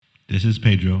This is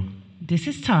Pedro. This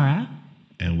is Tara.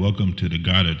 And welcome to the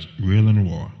God is Real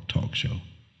and Raw talk show.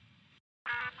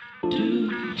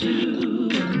 Welcome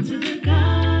to the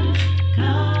God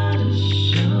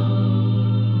is Show.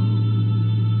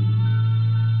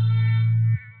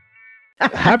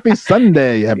 Happy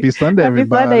Sunday. Happy Sunday,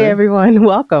 everybody. Happy Sunday, everyone.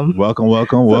 Welcome. Welcome. To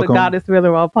the God is Real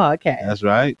and Raw podcast. That's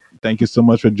right. Thank you so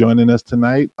much for joining us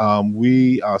tonight.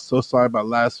 We are so sorry about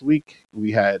last week.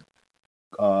 We had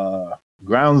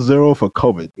ground zero for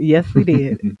COVID. Yes, we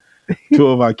did. 2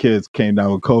 of our kids came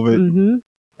down with COVID, Mm-hmm.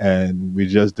 and we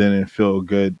just didn't feel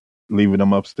good leaving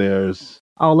them upstairs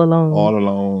All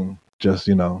alone. just,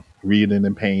 reading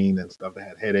in pain and stuff. They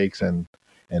had headaches and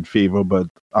fever, but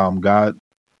God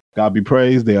be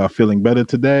praised. They are feeling better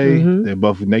today. Mhm. They're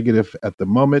both negative at the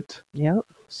moment. Yep.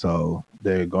 So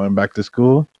they're going back to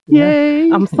school. Yeah. Yay.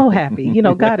 I'm so happy.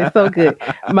 God is so good.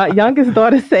 My youngest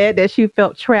daughter said that she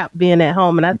felt trapped being at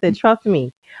home. And I said, trust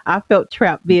me, I felt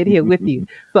trapped being here with you.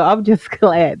 So I'm just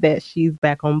glad that she's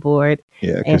back on board.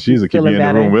 Yeah, And because she's a keep me feeling in the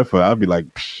better. room with her. I'd be like,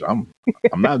 I'm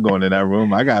not going in that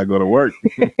room. I gotta go to work.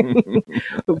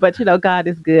 But, God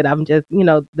is good. I'm just,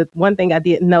 the one thing I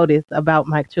did notice about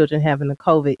my children having the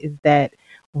COVID is that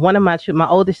one of my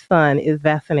oldest son is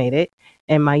vaccinated,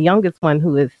 and my youngest one,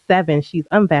 who is 7, she's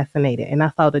unvaccinated. And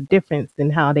I saw the difference in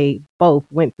how they both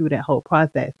went through that whole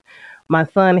process. My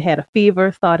son had a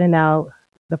fever starting out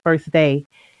the first day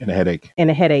And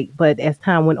a headache. But as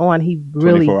time went on, he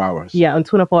really 24 hours. Yeah, in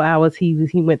 24 hours he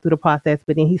went through the process,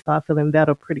 but then he started feeling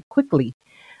better pretty quickly.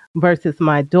 Versus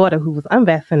my daughter, who was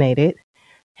unvaccinated,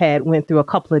 had went through a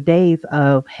couple of days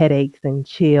of headaches and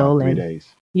chill. About 3 and days.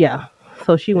 Yeah,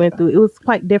 so she went through. It was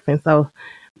quite different. So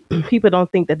people don't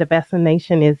think that the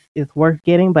vaccination is worth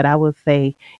getting, but I would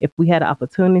say if we had an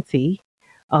opportunity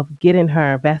of getting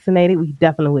her vaccinated, we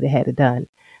definitely would have had it done.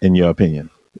 In your opinion.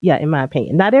 Yeah, in my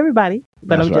opinion. Not everybody,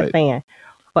 but That's I'm right. just saying.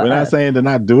 We're not saying to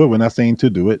not do it. We're not saying to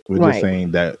do it. We're Right. just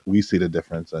saying that we see the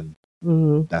difference, and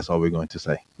Mm-hmm. that's all we're going to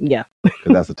say. Yeah,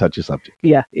 Because that's a touchy subject.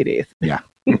 yeah, it is. Yeah.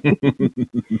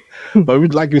 But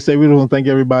we'd like to say we want to thank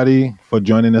everybody for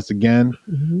joining us again.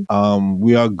 Mm-hmm.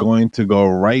 We are going to go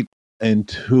right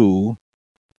into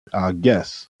our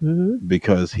guest Mm-hmm.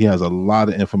 because he has a lot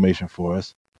of information for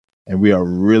us, and we are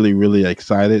really, really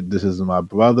excited. This is my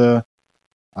brother.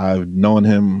 I've known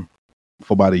him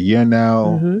for about a year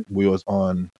now. Mhm. We was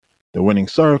on the winning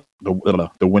circle,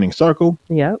 the winning circle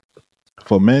Yep.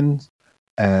 for men,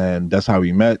 and that's how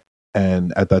we met.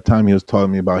 And at that time, he was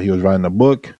telling me about he was writing a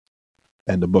book,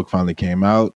 and the book finally came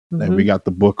out, and Mhm. we got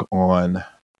the book on.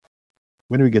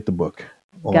 When did we get the book?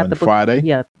 Got On the book- Friday.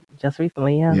 Yeah, just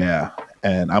recently. Yeah. Yeah,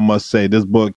 and I must say this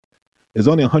book is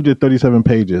only 137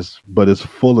 pages, but it's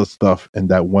full of stuff in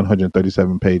that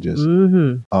 137 pages.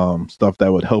 Mm-hmm. Stuff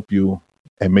that would help you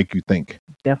and make you think.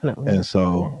 Definitely. And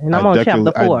so And I'm on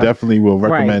chapter 4. I definitely will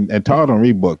recommend. And Tara don't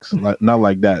read books, not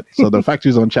like that. So the fact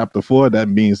she's on chapter 4, that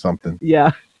means something.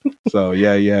 Yeah, So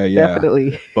yeah.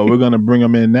 definitely. But we're gonna bring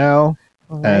him in now,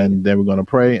 All right. and then we're gonna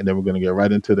pray, and then we're gonna get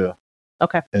right into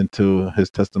Okay. into his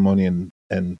testimony and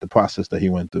the process that he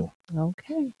went through.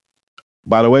 Okay.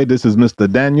 By the way, this is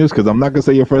Mr. Daniels, because I'm not gonna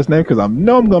say your first name because I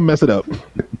know I'm gonna mess it up.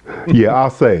 Yeah,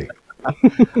 I'll say.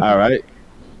 All right.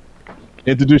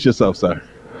 Introduce yourself, sir.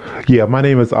 Yeah, my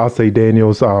name is Osei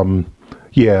Daniels.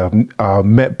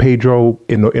 Met Pedro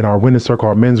in our winning circle,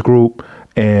 our men's group,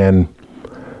 and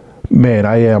man,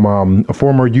 I am a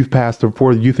former youth pastor,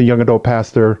 for youth and young adult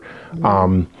pastor.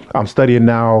 I'm studying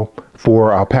now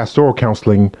for pastoral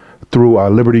counseling through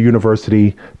Liberty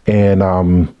University, and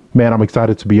man, I'm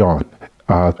excited to be on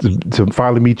to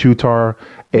finally meet you, Tara,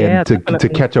 and Yeah, to definitely.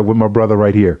 catch up with my brother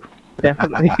right here.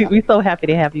 Definitely. We're so happy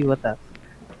to have you with us.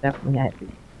 Definitely happy.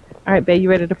 All right, Babe, you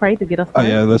ready to pray to get us Oh started?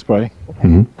 yeah, let's pray.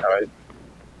 Mhm. All right.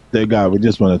 Dear God, we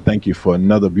just want to thank you for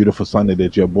another beautiful Sunday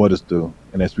that you have brought us through.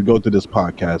 And as we go through this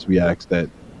podcast, we ask that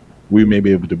we may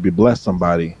be able to bless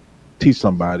somebody, teach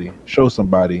somebody, show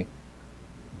somebody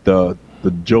the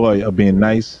joy of being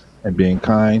nice and being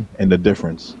kind and the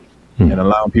difference, and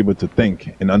allowing people to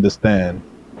think and understand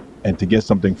and to get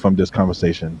something from this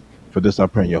conversation. For this I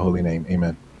pray in your holy name.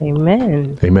 Amen.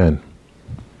 Amen. Amen.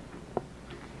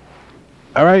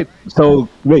 All right. So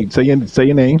wait, say your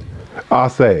name.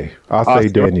 Osei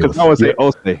Daniels. I would say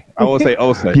Osei. I would say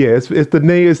Osei. Yeah, it's the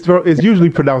name. It's usually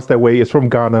pronounced that way. It's from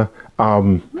Ghana.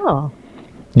 Oh,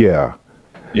 Yeah,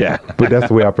 Yeah. but that's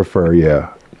the way I prefer. Yeah.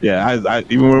 Yeah, I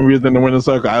even when we was in the winner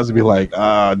circle, I used to be like,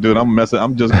 dude, I'm messing.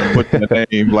 I'm just gonna put the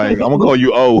name. Like, I'm gonna call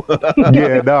you O.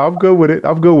 Yeah, no, I'm good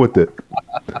with it.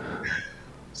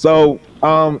 So,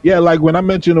 like when I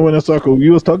met you in the winner circle,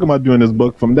 you was talking about doing this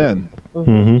book from then.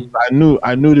 Mm-hmm.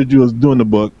 I knew that you was doing the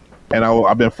book and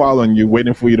I've been following you,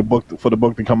 waiting for the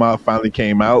book to come out. Finally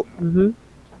came out,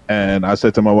 and I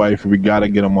said to my wife, we got to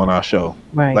get him on our show.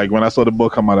 Right. Like when I saw the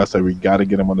book come out, I said we got to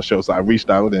get him on the show. So I reached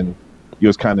out, and you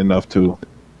was kind enough to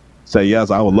say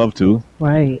yes. I would love to.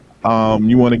 Right.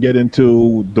 You want to get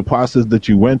into the process that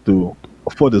you went through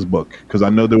for this book, because I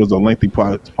know there was a lengthy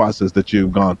process that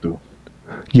you've gone through.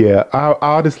 Yeah,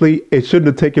 honestly, it shouldn't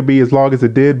have taken me as long as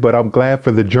it did, but I'm glad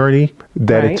for the journey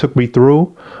that it took me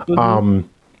through.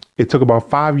 It took about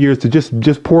 5 years to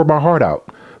just pour my heart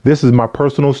out. This is my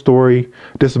personal story.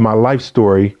 This is my life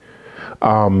story.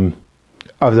 As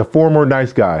a former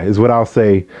nice guy is what I'll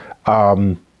say.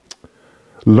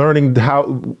 Learning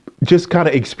how, just kind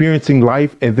of experiencing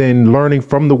life, and then learning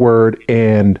from the word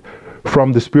and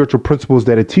from the spiritual principles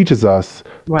that it teaches us,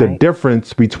 the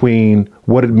difference between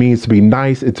what it means to be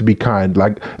nice and to be kind.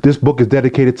 Like, this book is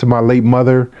dedicated to my late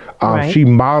mother. She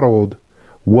modeled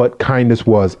what kindness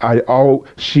was.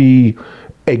 She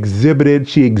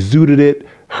exuded it.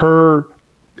 Her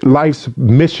life's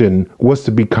mission was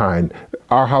to be kind.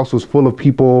 Our house was full of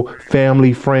people,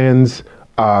 family, friends,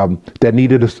 that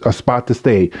needed a spot to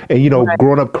stay. And,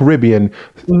 growing up Caribbean,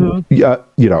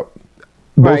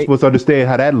 most of us understand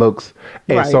how that looks.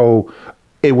 And so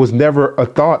it was never a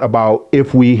thought about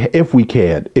if we had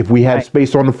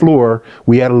space on the floor,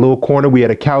 we had a little corner, we had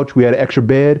a couch, we had an extra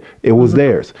bed, it was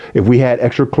theirs. If we had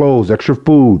extra clothes, extra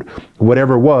food,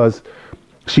 whatever it was,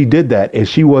 she did that. And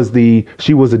she was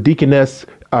a deaconess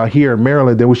here in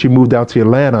Maryland. Then when she moved out to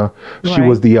Atlanta, she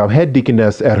was the head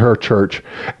deaconess at her church.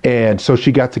 And so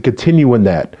she got to continue in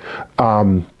that.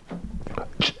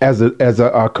 As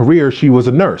a career, she was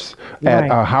a nurse at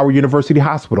Howard University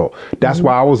Hospital. That's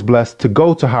why I was blessed to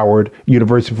go to Howard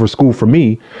University for school for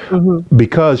me,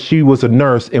 because she was a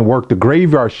nurse and worked the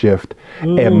graveyard shift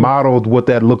and modeled what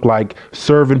that looked like,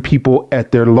 serving people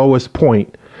at their lowest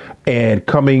point and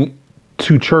coming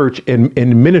to church and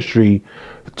in ministry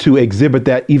to exhibit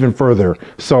that even further.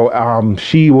 So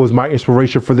she was my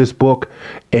inspiration for this book,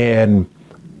 and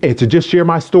to just share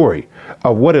my story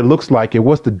of what it looks like and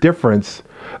what's the difference,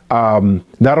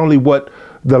 not only what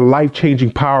the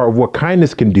life-changing power of what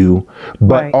kindness can do,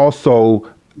 but also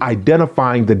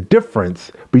identifying the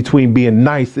difference between being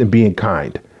nice and being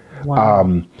kind.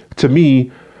 To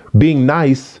me, being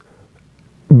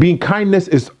kindness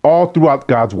is all throughout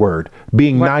God's word.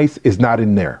 Being nice is not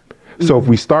in there. So if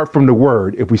we start from the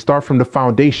word, if we start from the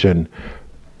foundation,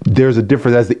 there's a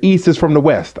difference. As the East is from the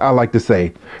West, I like to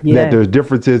say that there's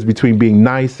differences between being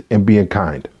nice and being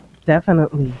kind.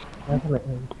 Definitely.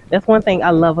 That's one thing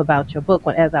I love about your book.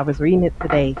 As I was reading it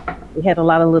today, it had a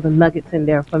lot of little nuggets in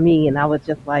there for me, and I was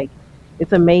just like,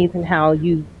 it's amazing how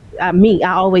I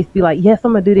always be like, yes,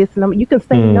 I'm gonna do this, and you can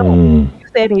say no. You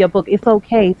said in your book, it's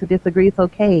okay to disagree. It's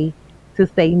okay to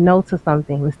say no to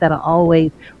something instead of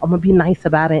always, I'm gonna be nice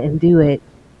about it and do it.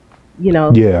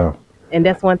 Yeah. And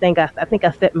that's one thing I think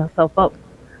I set myself up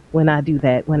when I do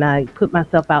that. When I put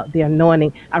myself out there,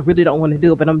 knowing I really don't want to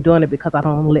do it, but I'm doing it because I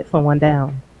don't want to let someone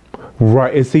down.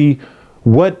 Right. And see,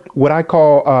 what I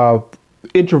call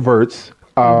introverts.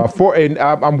 And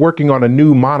I'm working on a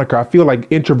new moniker. I feel like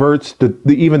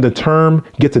introverts, even the term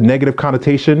gets a negative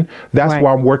connotation. That's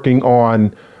why I'm working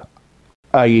on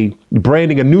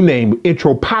branding a new name,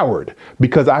 intro powered,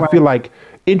 because I feel like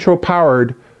intro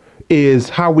powered is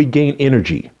how we gain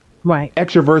energy. Right.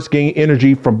 Extroverts gain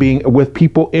energy from being with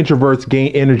people. Introverts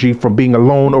gain energy from being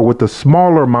alone or with a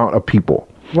smaller amount of people.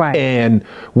 Right. And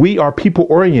we are people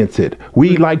oriented.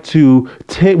 We like to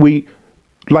find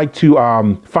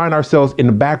ourselves in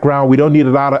the background. We don't need a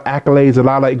lot of accolades, a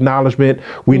lot of acknowledgement.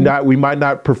 We might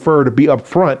not prefer to be up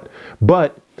front,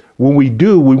 but when we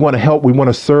do, we want to help, we want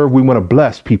to serve, we want to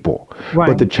bless people. Right.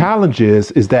 But the challenge is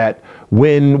that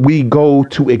when we go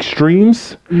to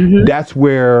extremes, that's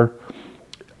where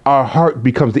our heart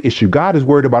becomes the issue. God is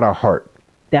worried about our heart.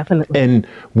 Definitely. And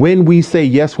when we say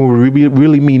yes, when we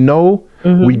really mean no,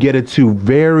 we get into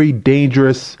very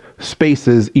dangerous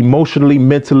spaces emotionally,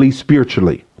 mentally,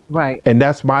 spiritually. Right. And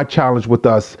that's my challenge with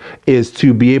us, is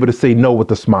to be able to say no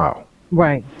with a smile.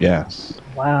 Right. Yes.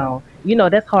 Wow.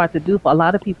 That's hard to do. For a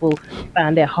lot of people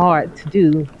find that hard to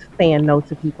do, saying no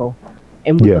to people.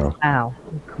 And with a smile.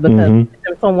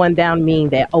 Because someone down mean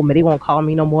that, they won't call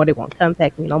me no more, they won't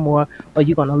contact me no more, or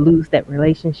you're going to lose that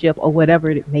relationship or whatever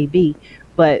it may be.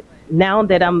 But now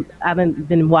that I've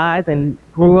been wise and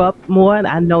grew up more, and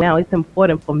I know now it's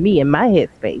important for me in my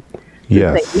headspace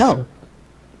to say no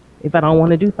if I don't want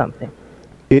to do something.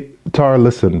 Tara,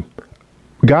 listen,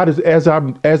 God is, as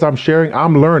I'm sharing,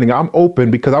 I'm learning, I'm open,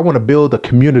 because I want to build a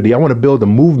community. I want to build a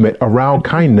movement around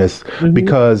kindness,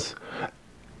 because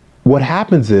what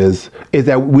happens is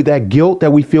that with that guilt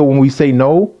that we feel when we say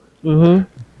no,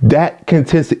 that can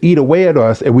tend to eat away at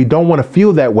us, and we don't want to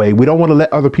feel that way. We don't want to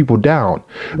let other people down.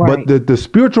 Right. But the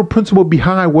spiritual principle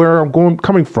behind where I'm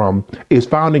coming from is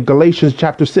found in Galatians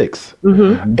chapter 6.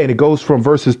 And it goes from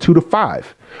verses 2 to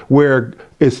 5, where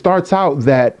it starts out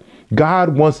that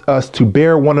God wants us to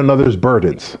bear one another's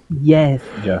burdens. Yes.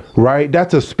 Yes. Right?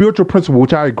 That's a spiritual principle,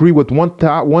 which I agree with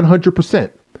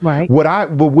 100%. Right.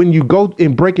 But when you go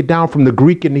and break it down from the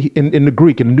Greek in the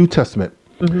Greek in the New Testament,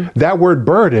 that word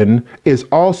burden is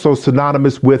also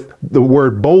synonymous with the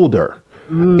word boulder.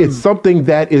 It's something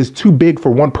that is too big for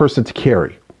one person to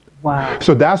carry. Wow.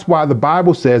 So that's why the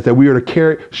Bible says that we are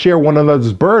to share one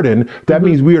another's burden. That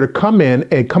means we are to come in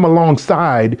and come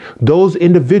alongside those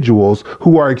individuals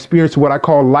who are experiencing what I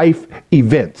call life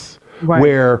events,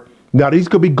 where now these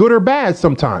could be good or bad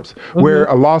sometimes, where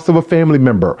a loss of a family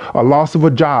member, a loss of a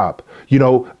job,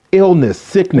 illness,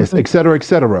 sickness, et cetera, et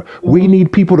cetera. We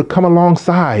need people to come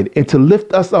alongside and to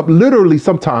lift us up, literally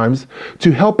sometimes,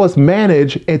 to help us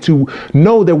manage and to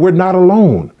know that we're not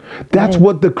alone. That's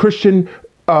what the Christian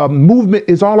movement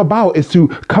is all about, is to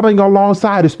coming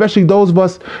alongside, especially those of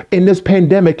us in this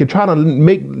pandemic and trying to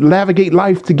navigate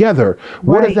life together.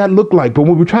 What does that look like? But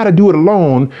when we try to do it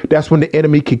alone, that's when the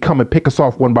enemy can come and pick us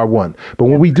off one by one. But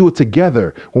when we do it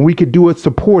together, when we can do it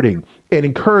supporting and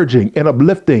encouraging and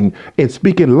uplifting and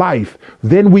speaking life,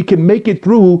 then we can make it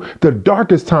through the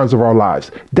darkest times of our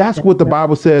lives. That's what the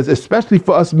Bible says, especially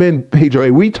for us men, Pedro.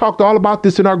 And we talked all about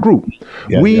this in our group.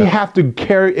 We have to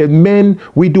carry, and men,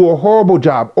 we do a horrible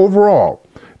job overall.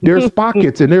 There's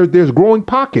pockets and there's growing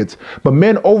pockets, but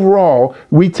men overall,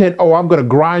 we tend, I'm going to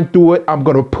grind through it. I'm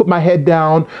going to put my head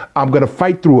down. I'm going to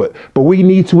fight through it. But we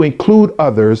need to include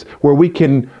others where we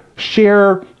can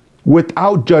share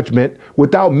without judgment,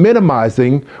 without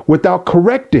minimizing, without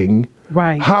correcting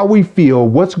how we feel,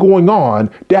 what's going on.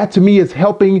 That to me is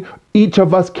helping each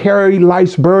of us carry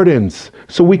life's burdens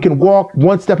so we can walk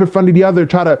one step in front of the other,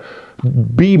 try to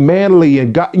be manly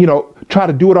and try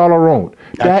to do it all our own.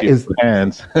 That is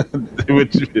hands,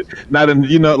 which not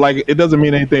in, like, it doesn't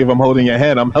mean anything if I'm holding your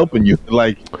hand. I'm helping you,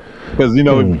 like, because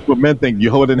what men think,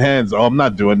 you're holding hands. Oh, I'm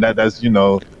not doing that. That's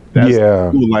That's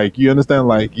cool. Like, you understand?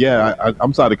 Like,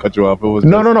 I'm sorry to cut you off. It was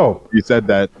no. You said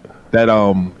that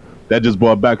just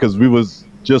brought back, because we was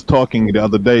just talking the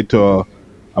other day to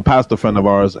a pastor friend of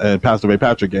ours, and Pastor Ray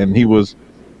Patrick, and we was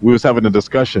having a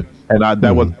discussion, and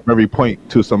that was the very point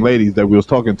to some ladies that we was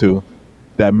talking to,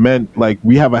 that meant, like,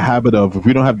 we have a habit of, if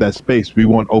we don't have that space, we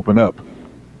won't open up.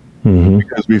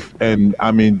 Because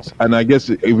I guess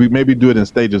if we maybe do it in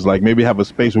stages, like maybe have a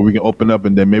space where we can open up,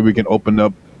 and then maybe we can open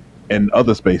up in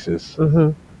other spaces,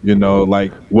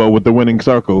 like, with the winning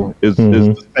circle is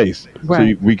the space,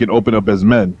 so we can open up as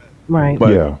men,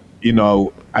 but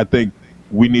I think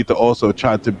we need to also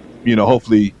try to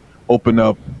hopefully open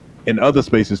up in other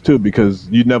spaces too, because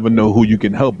you never know who you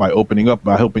can help by opening up,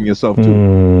 by helping yourself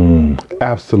too.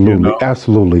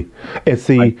 Absolutely. And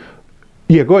see,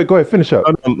 go ahead, finish up.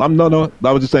 No,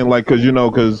 I was just saying, like,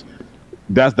 because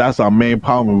that's our main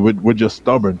problem. We're just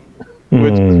stubborn.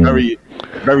 Which is very,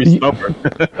 very stubborn.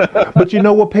 But you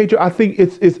know what, Pedro? I think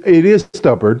it is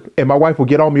stubborn, and my wife will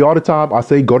get on me all the time. I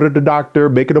say, go to the doctor,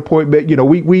 make an appointment.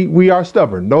 We are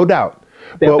stubborn, no doubt.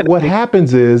 Definitely. But what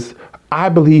happens is, I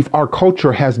believe our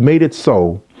culture has made it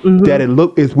so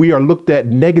that we are looked at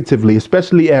negatively,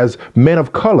 especially as men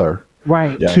of color,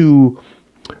 to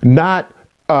not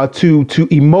to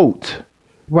emote,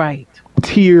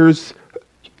 tears,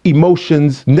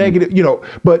 emotions, negative,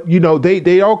 but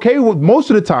they okay with most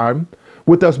of the time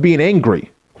with us being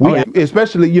angry.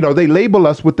 Especially, they label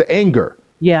us with the anger.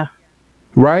 Yeah.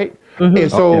 Right.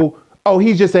 And so,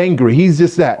 he's just angry. He's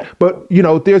just that. But,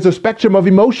 there's a spectrum of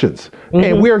emotions,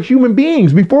 and we're human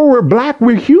beings. Before we're black,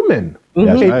 we're human.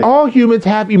 And all humans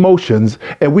have emotions,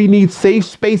 and we need safe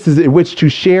spaces in which to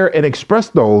share and express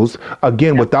those,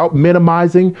 again, without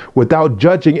minimizing, without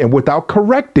judging, and without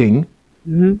correcting,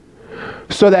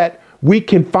 so that we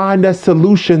can find a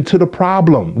solution to the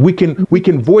problem. We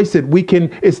can voice it.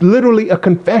 It's literally a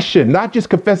confession, not just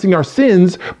confessing our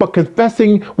sins, but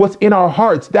confessing what's in our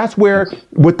hearts. That's where,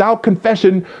 without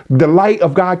confession, the light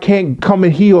of God can't come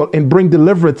and heal and bring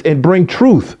deliverance and bring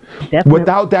truth. Definitely.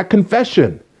 Without that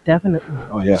confession.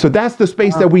 Definitely. So that's the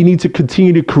space that we need to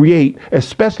continue to create,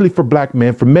 especially for black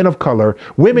men, for men of color.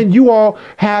 Women, you all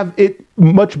have it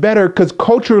much better, because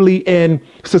culturally and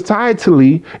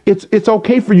societally, it's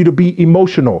okay for you to be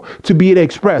emotional, to be able to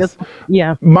express.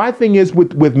 My thing is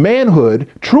with manhood,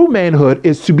 true manhood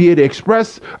is to be able to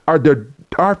express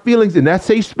our feelings in that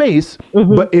safe space,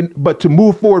 but to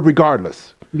move forward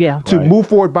regardless. Yeah. to Right. move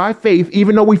forward by faith,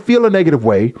 even though we feel a negative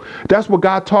way. That's what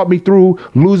God taught me through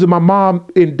losing my mom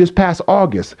in this past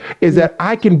August, is that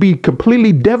I can be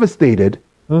completely devastated,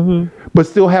 but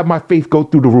still have my faith go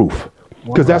through the roof,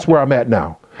 because that's where I'm at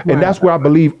now. And that's where I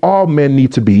believe all men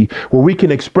need to be, where we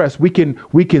can express, we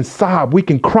can sob, we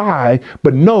can cry,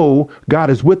 but know God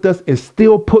is with us, and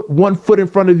still put one foot in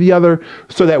front of the other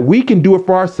so that we can do it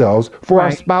for ourselves, for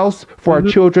our spouse, for our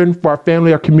children, for our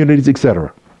family, our communities,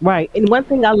 etc. Right. And one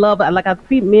thing I love,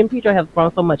 me and Peter have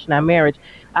grown so much in our marriage.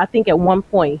 I think at one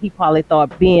point he probably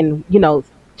thought being,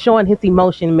 showing his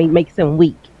emotion makes him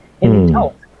weak. And it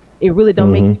don't. It really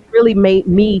don't make, it really made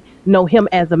me know him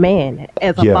as a man,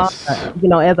 as a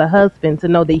father, as a husband, to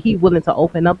know that he's willing to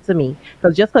open up to me.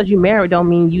 Because just because you married don't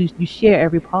mean you share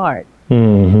every part.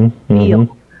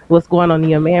 Feel what's going on in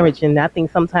your marriage. And I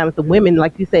think sometimes the women,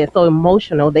 like you said, so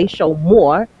emotional, they show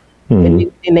more.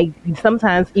 And they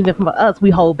sometimes, even for us, we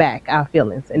hold back our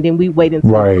feelings, and then we wait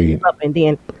until it's up and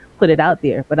then put it out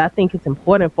there. But I think it's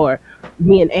important for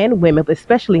men and women, but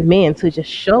especially men, to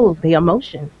just show the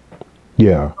emotion.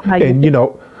 Yeah. And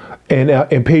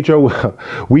and Pedro,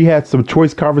 we had some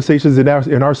choice conversations in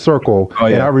our circle.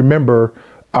 And I remember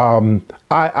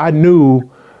I knew,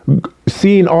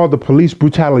 seeing all the police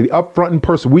brutality up front in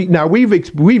person. We've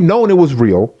known it was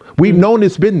real. We've known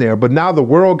it's been there, but now the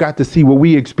world got to see what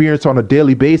we experience on a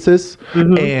daily basis.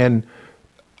 And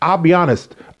I'll be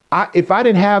honest, if I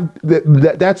didn't have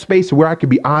that space where I could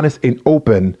be honest and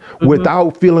open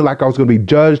without feeling like I was going to be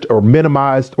judged or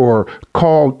minimized or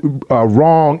called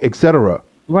wrong, etc.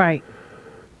 Right.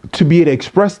 To be able to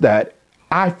express that,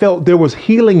 I felt there was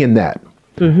healing in that.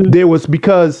 There was,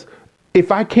 because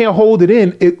if I can't hold it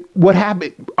in, what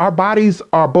happened? Our bodies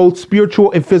are both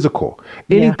spiritual and physical.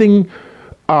 Anything,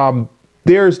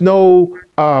 there's no,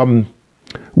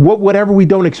 whatever we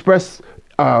don't express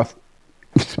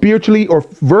spiritually or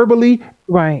verbally,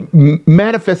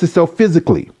 manifests itself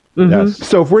physically.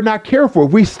 So if we're not careful,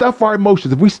 if we stuff our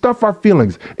emotions, if we stuff our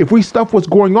feelings, if we stuff what's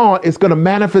going on, it's going to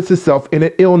manifest itself in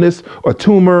an illness, a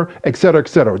tumor, et cetera, et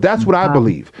cetera. That's what I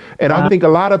believe. And I think a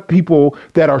lot of people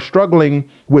that are struggling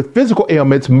with physical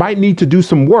ailments might need to do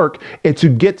some work and to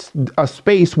get a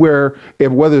space where,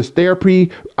 whether it's therapy,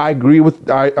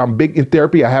 I'm big in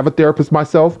therapy. I have a therapist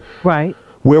myself. Right.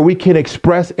 Where we can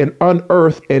express and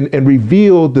unearth and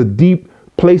reveal the deep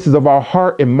places of our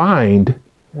heart and mind.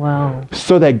 Wow.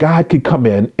 So that God could come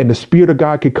in, and the Spirit of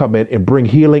God could come in and bring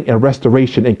healing and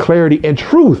restoration and clarity and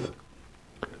truth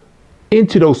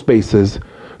into those spaces,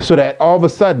 so that all of a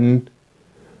sudden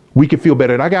we can feel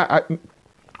better. And I got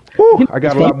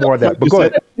a lot more of that. But go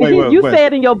ahead. You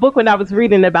said in your book, when I was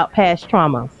reading about past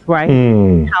traumas, right?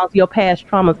 How your past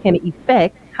traumas can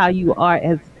affect how you are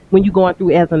when you're going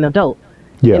through as an adult.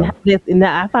 Yeah. And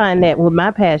I find that with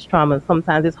my past traumas,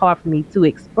 sometimes it's hard for me to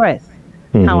express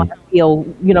how I feel,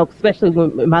 especially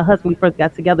when my husband, we first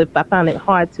got together. I found it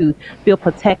hard to feel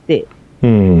protected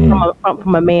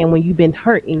from a man when you've been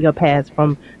hurt in your past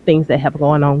from things that have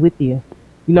gone on with you.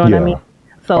 You know what I mean?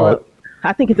 So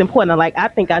I think it's important. I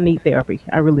think I need therapy.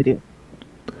 I really do.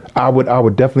 I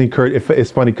would definitely encourage.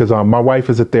 It's funny because my wife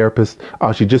is a therapist.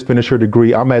 She just finished her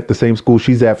degree. I'm at the same school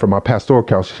she's at for my pastoral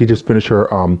counselor. She just finished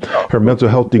her mental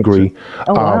health degree.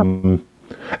 Oh, wow.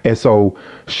 And so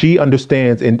she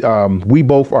understands, and we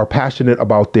both are passionate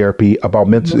about therapy, about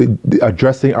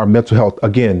addressing our mental health.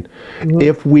 Again,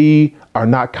 if we are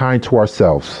not kind to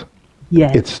ourselves,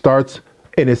 it starts.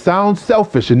 And it sounds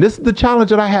selfish, and this is the challenge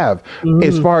that I have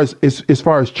as far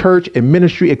as church and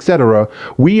ministry, etc.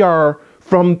 We are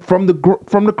from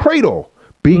the cradle.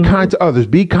 Be kind to others.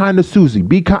 Be kind to Susie.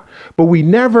 Be kind, but we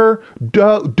never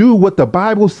do what the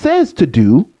Bible says to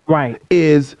do. Right?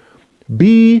 Is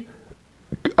be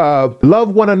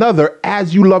love one another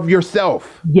as you love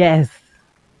yourself. Yes.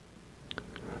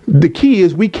 The key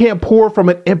is we can't pour from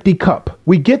an empty cup.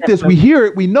 We get this, we hear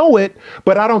it, we know it,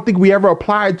 but I don't think we ever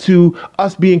apply it to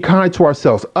us being kind to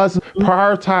ourselves, us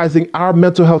prioritizing our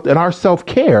mental health and our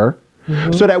self-care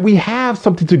so that we have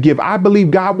something to give. I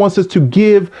believe God wants us to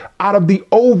give out of the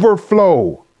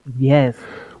overflow. Yes.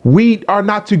 We are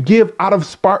not to give out of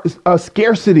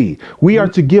scarcity. We are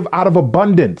to give out of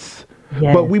abundance.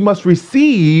 Yes. But we must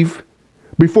receive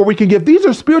before we can give. These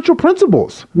are spiritual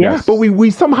principles. Yes. But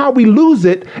we somehow we lose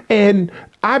it. And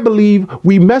I believe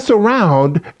we mess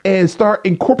around and start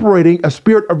incorporating a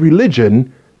spirit of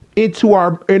religion into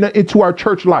our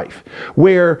church life,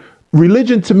 where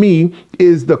religion to me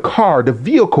is the car, the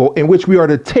vehicle in which we are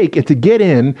to take and to get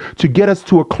in to get us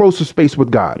to a closer space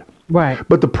with God. Right.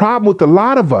 But the problem with a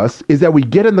lot of us is that we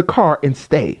get in the car and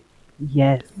stay.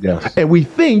 Yes. Yes. And we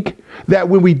think that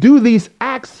when we do these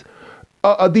acts,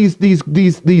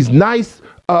 these nice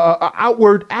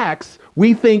outward acts,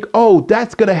 we think, oh,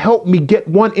 that's going to help me get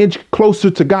 1 inch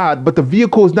closer to God. But the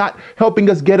vehicle is not helping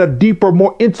us get a deeper,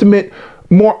 more intimate,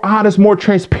 more honest, more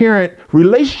transparent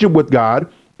relationship with God.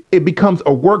 It becomes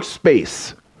a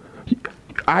workspace.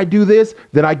 I do this,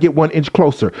 then I get 1 inch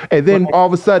closer. And then all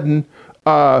of a sudden,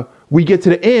 we get to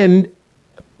the end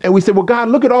and we say, well, God,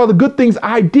 look at all the good things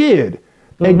I did.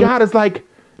 And God is like,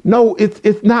 no,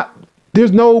 it's not.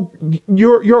 There's no,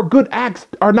 your good acts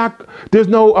are not, there's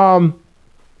no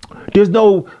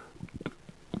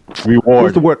Reward.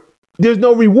 what's the word? There's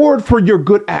no reward for your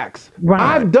good acts. Right.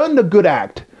 I've done the good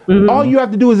act. All you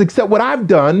have to do is accept what I've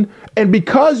done. And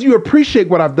because you appreciate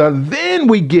what I've done, then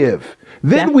we give,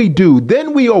 then we do,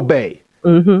 then we obey.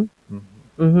 If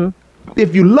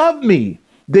you love me,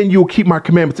 then you'll keep my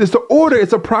commandments. It's the order.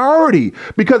 It's a priority.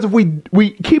 Because if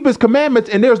we keep his commandments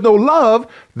and there's no love,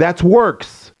 that's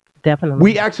works.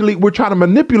 Definitely. We're trying to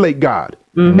manipulate God.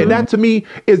 And that to me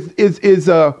is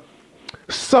a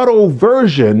subtle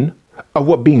version of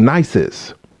what being nice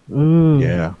is.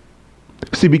 Yeah.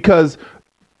 See, because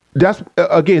that's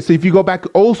again, so if you go back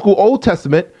to old school, Old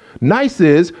Testament, nice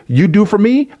is you do for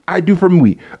me, I do for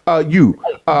me.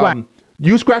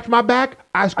 You scratch my back,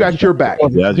 I scratch your back.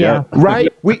 Yeah.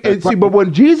 Right? See, but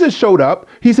when Jesus showed up,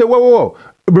 he said, whoa.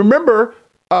 Remember,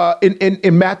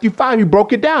 in Matthew 5, he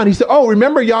broke it down. He said, oh,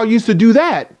 remember y'all used to do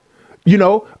that.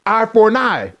 Eye for an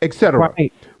eye, etc.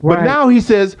 Right. But now he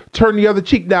says, turn the other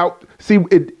cheek. Now, see,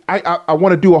 I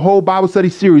want to do a whole Bible study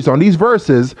series on these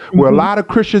verses where a lot of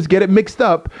Christians get it mixed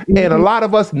up. And a lot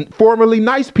of us formerly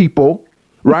nice people,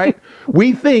 right?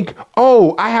 We think,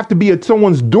 oh, I have to be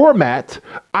someone's doormat.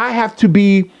 I have to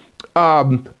be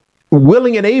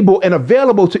willing and able and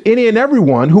available to any and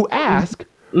everyone who ask.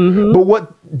 But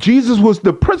what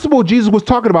the principle Jesus was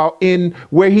talking about in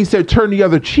where he said, turn the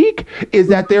other cheek, is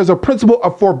that there's a principle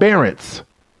of forbearance.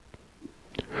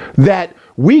 That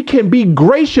we can be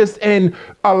gracious and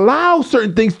allow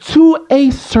certain things to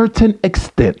a certain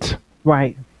extent.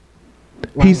 Right.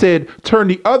 He said, turn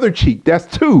the other cheek. That's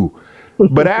 2.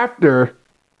 But after,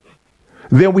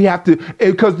 then we have to,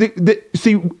 because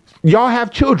see, y'all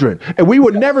have children, and we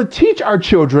would never teach our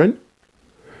children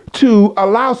to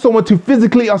allow someone to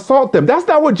physically assault them. That's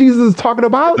not what Jesus is talking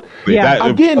about. Yeah.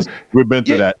 Again, we've been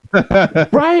through that.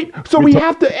 right? So we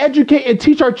have to educate and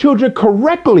teach our children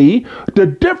correctly the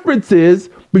differences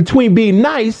between being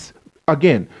nice.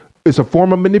 Again, it's a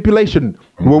form of manipulation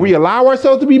where we allow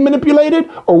ourselves to be manipulated,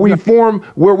 or we form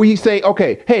where we say,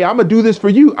 okay, hey, I'm going to do this for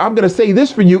you. I'm going to say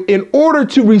this for you in order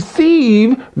to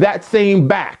receive that same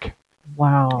back.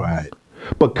 Wow. Right.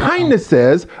 But kindness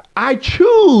says, I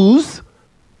choose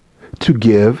to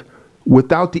give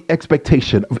without the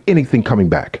expectation of anything coming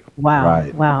back. Wow.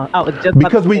 Right. Wow. I was just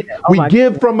Because we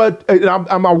give from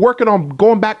I'm working on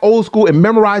going back old school and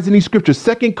memorizing these scriptures.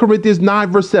 2 Corinthians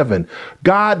 9 verse 7.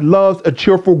 God loves a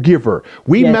cheerful giver.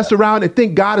 We mess around and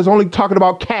think God is only talking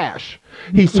about cash.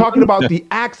 He's talking about the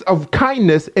acts of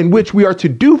kindness in which we are to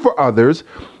do for others.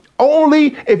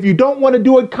 Only if you don't want to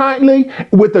do it kindly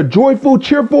with a joyful,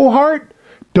 cheerful heart,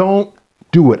 don't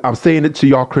do it. I'm saying it to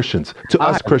y'all Christians, to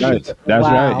us Christians. That's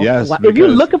right. Yes. Wow. If you're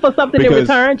looking for something in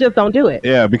return, just don't do it.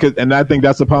 Yeah, and I think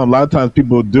that's the problem. A lot of times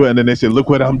people do it and then they say, look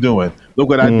what I'm doing. Look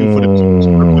what I do for the church.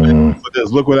 Look what I do for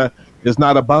this. Look what it's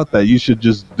not about that. You should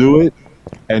just do it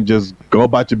and just go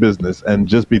about your business and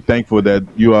just be thankful that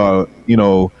you are,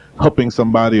 helping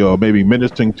somebody or maybe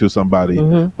ministering to somebody.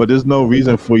 But there's no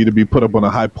reason for you to be put up on a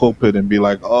high pulpit and be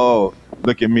like, oh,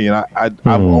 look at me. And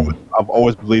I've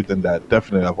always believed in that.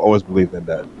 Definitely. I've always believed in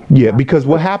that. Yeah, because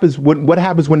what happens when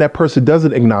that person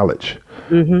doesn't acknowledge,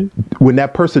 when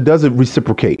that person doesn't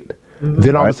reciprocate,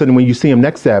 then all of a sudden when you see him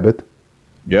next Sabbath,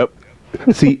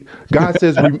 see, God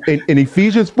says in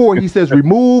Ephesians 4, he says,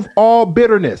 remove all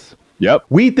bitterness.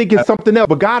 We think it's something else,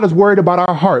 but God is worried about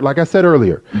our heart. Like I said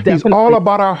earlier, he's all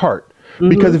about our heart.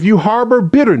 Because if you harbor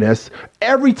bitterness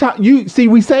every time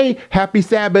we say happy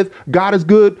Sabbath, God is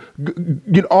good,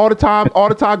 all the time.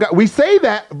 God, we say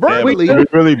that verbally.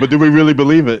 But do we really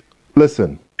believe it?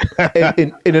 Listen,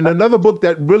 and in another book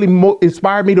that really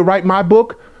inspired me to write my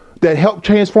book that helped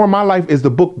transform my life is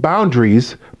the book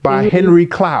Boundaries by Henry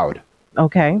Cloud.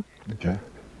 Okay.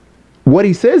 What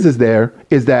he says is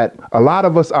that a lot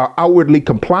of us are outwardly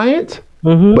compliant,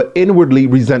 but inwardly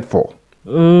resentful.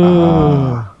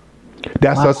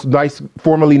 That's us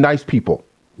formerly nice people.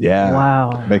 Yeah.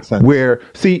 Wow. Makes sense.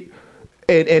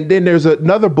 And then there's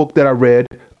another book that I read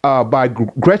by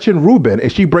Gretchen Rubin,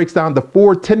 and she breaks down the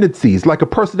 4 tendencies, like a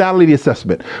personality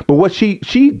assessment. But what she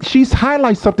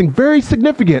highlights something very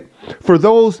significant for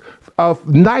those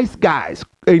nice guys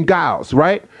and gals,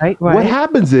 right? Right. What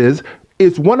happens is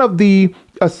one of the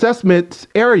assessment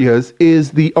areas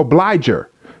is the obliger,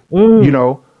 you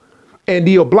know, and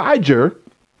the obliger,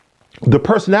 the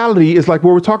personality is like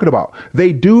what we're talking about.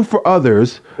 They do for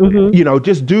others, you know,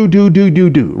 just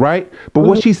do, right? But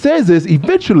what she says is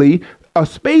eventually a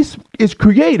space is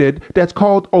created that's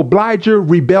called obliger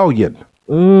rebellion.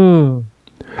 And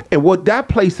what that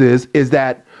place is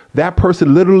that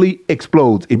person literally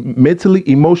explodes mentally,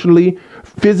 emotionally,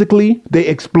 physically. They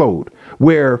explode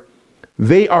where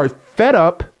they are fed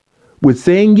up with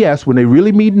saying yes when they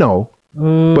really mean no,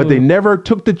 but they never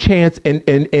took the chance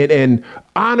and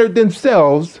honored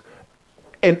themselves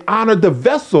and honored the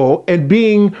vessel and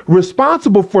being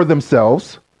responsible for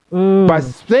themselves by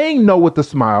saying no with a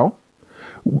smile.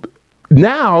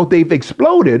 Now they've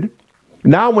exploded.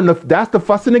 Now that's the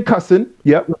fussing and cussing.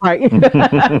 Yep. Right.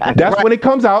 That's when it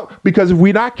comes out, because if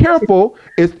we're not careful,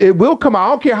 it will come out. I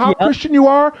don't care how Christian you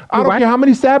are. I don't care how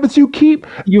many Sabbaths you keep.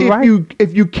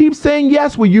 If you keep saying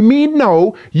yes when you mean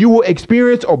no, you will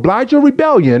experience obliger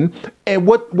rebellion. And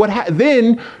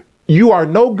then you are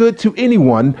no good to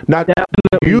anyone, not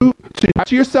you, not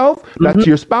to yourself, not to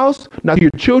your spouse, not to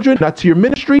your children, not to your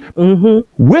ministry.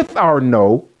 With our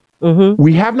no,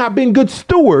 we have not been good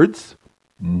stewards.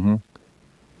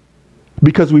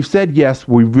 Because we've said yes,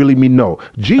 we really mean no.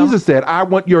 Jesus said, I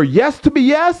want your yes to be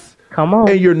yes. Come on.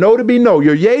 And your no to be no.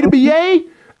 Your yay to be yay,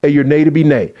 and your nay to be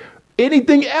nay.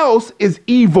 Anything else is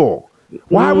evil.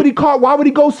 Why would he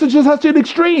go to such an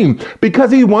extreme? Because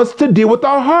he wants to deal with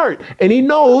our heart. And he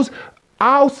knows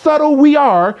how subtle we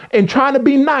are in trying to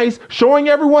be nice, showing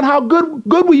everyone how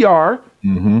good we are.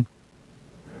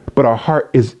 But our heart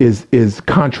is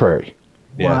contrary.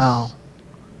 Yes. Wow.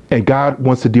 And God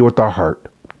wants to deal with our heart.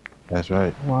 That's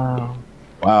right. Wow.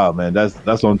 Wow, man, that's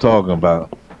what I'm talking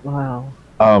about. Wow.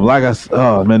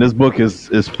 Man, this book is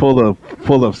full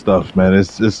of stuff, man.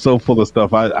 It's so full of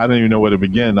stuff. I don't even know where to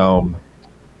begin.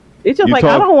 It's just like,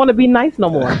 I don't want to be nice no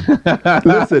more.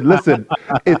 Listen.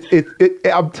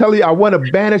 I'm telling you, I want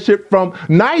to banish it from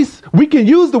nice. We can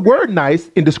use the word nice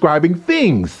in describing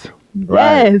things.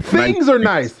 Right. Yes. Things are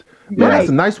nice. Man, that's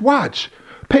a nice watch.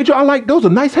 Pedro, I like those are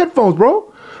nice headphones, bro.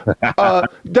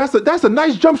 That's a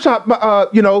nice jump shot,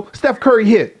 Steph Curry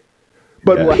hit.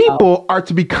 But people are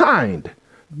to be kind.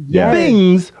 Yeah.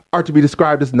 Things are to be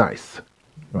described as nice.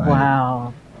 Right.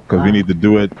 Wow. Because we need to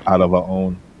do it out of our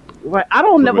own. Right. I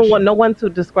don't never want no one to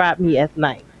describe me as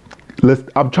nice.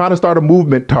 I'm trying to start a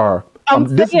movement, Tar.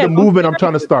 This is the movement I'm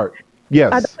trying to start.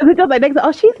 Yes. Because like they say,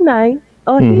 oh, she's nice.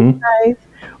 Oh, he's nice.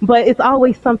 But it's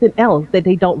always something else that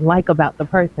they don't like about the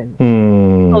person.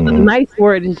 So the nice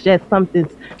word is just something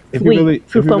sweet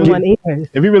to someone else.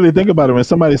 If you really think about it, when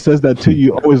somebody says that to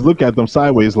you, always look at them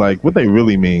sideways like, what they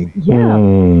really mean. Yeah.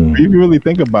 If you really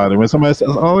think about it, when somebody says,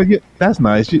 oh, yeah, that's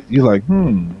nice, you're like,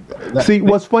 See,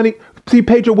 what's funny? See,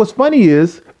 Pedro, what's funny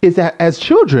is that as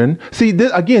children,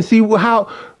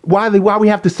 why we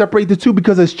have to separate the two,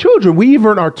 because as children, we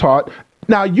even are taught.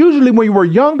 Now, usually when we're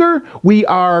younger, we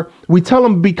tell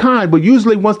them to be kind, but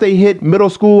usually once they hit middle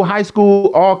school, high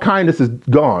school, all kindness is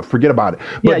gone. Forget about it.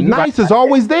 But nice is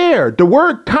always there. The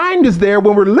word kind is there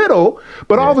when we're little,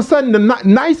 but all of a sudden the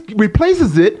nice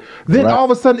replaces it. Then all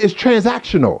of a sudden it's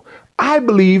transactional. I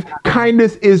believe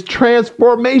kindness is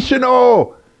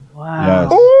transformational. Wow.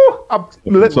 Yes.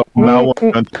 Ooh, so now I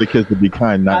want the kids to be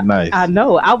kind, not nice. I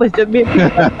know. I was just being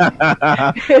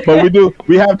But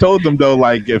we have told them though,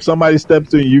 like if somebody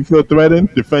steps to you feel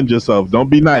threatened, defend yourself. Don't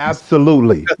be nice.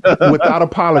 Absolutely. Without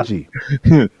apology.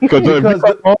 Because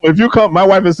if you come, my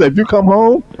wife has said, if you come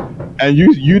home and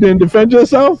you didn't defend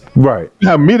yourself, right, you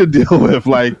have me to deal with.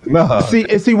 Like, nah.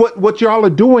 See what y'all are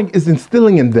doing is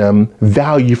instilling in them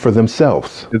value for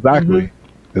themselves. Exactly.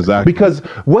 Exactly. Because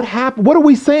what are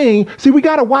we saying? See, we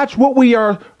got to watch what we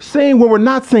are saying when we're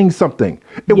not saying something.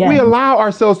 If we allow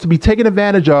ourselves to be taken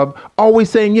advantage of, always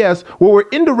saying yes, what we're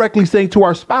indirectly saying to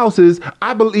our spouses,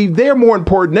 I believe they're more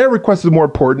important, their request is more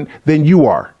important than you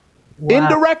are. Wow.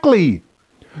 Indirectly.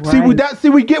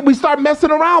 Right. We start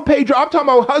messing around, Pedro. I'm talking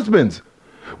about husbands.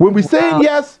 When we say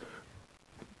yes,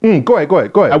 go ahead.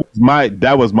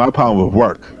 That was my problem with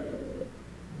work.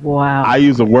 Wow. I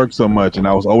used to work so much, and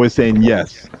I was always saying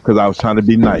yes because I was trying to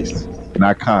be nice,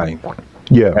 not kind.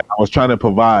 Yeah. And I was trying to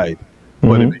provide,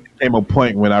 but it became a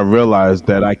point when I realized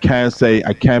that I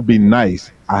can't be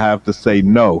nice. I have to say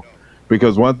no,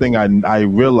 because one thing I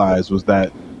realized was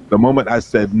that the moment I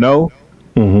said no,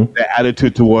 the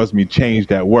attitude towards me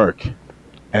changed at work,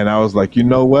 and I was like, you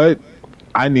know what?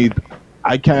 I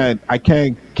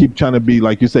can't keep trying to be,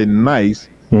 like you say, nice.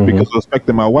 Because of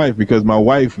respecting my wife, because my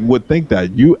wife would think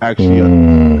that you actually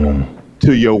are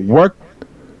to your work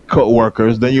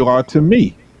co-workers than you are to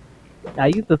me. I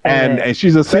used to say And that.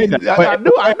 she's a say that. I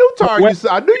knew Tar.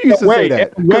 I knew you used to say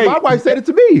that because my wife said it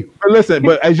to me. But listen,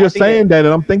 but as you're saying that,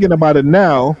 and I'm thinking about it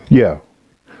now, Yeah.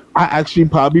 I actually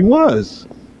probably was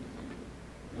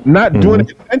not doing it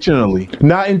intentionally.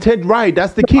 Not intent. Right.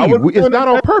 That's the key. I wasn't It's doing not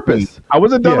it on purpose. I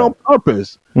wasn't done Yeah. on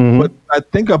purpose. But I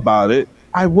think about it,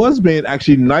 I was being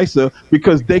actually nicer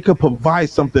because they could provide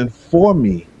something for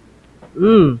me.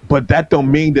 But that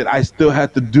don't mean that I still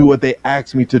have to do what they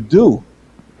asked me to do.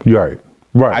 Right.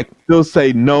 I Right. can still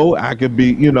say no. I could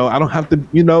be, I don't have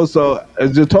to, so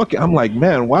as you're talking, I'm like,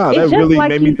 man, wow, It's that just really like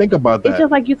made me you- think about It's that.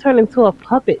 just like you turn into a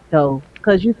puppet, though,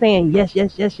 because you're saying yes,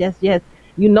 yes, yes, yes, yes.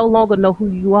 You no longer know who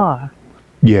you are.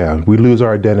 Yeah, we lose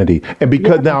our identity. And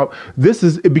because now this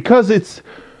is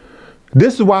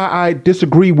why I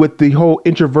disagree with the whole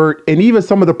introvert and even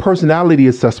some of the personality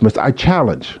assessments I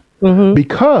challenge.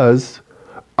 Because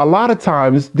a lot of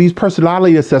times these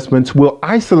personality assessments will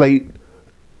isolate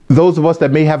those of us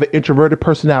that may have an introverted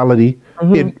personality.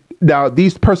 Now,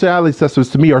 these personality assessments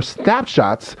to me are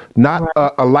snapshots, not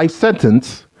a life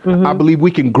sentence. I believe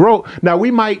we can grow. Now,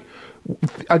 we might,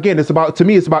 again, it's about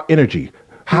energy,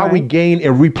 how we gain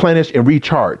and replenish and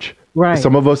recharge. Right.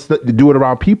 Some of us do it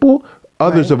around people.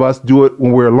 Others of us do it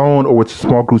when we're alone or with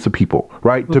small groups of people,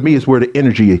 right? To me, it's where the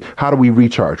energy is. How do we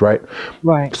recharge, right?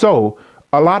 Right. So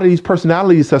a lot of these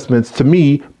personality assessments, to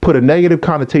me, put a negative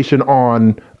connotation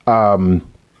on,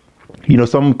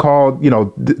 some called,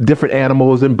 different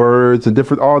animals and birds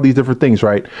and all these different things,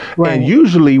 right? And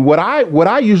usually what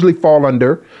I usually fall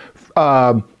under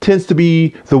tends to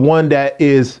be the one that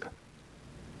is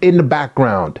in the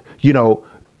background,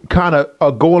 kind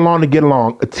of go along to get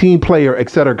along, a team player, et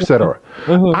cetera, et cetera.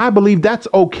 I believe that's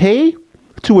okay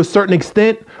to a certain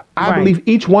extent. I believe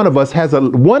each one of us has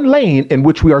one lane in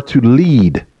which we are to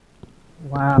lead.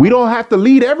 Wow. We don't have to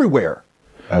lead everywhere.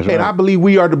 That's And right. I believe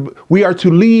we are to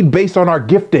lead based on our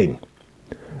gifting.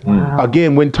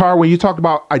 Again, when you talked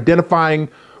about identifying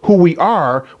who we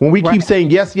are, when we keep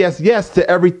saying yes, yes, yes to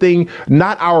everything,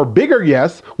 not our bigger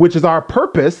yes, which is our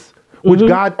purpose, which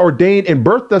God ordained and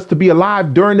birthed us to be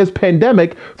alive during this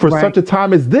pandemic for such a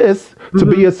time as this, to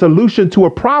be a solution to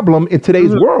a problem in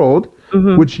today's world,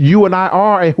 which you and I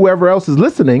are, and whoever else is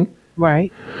listening.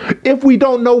 Right. If we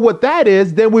don't know what that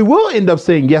is, then we will end up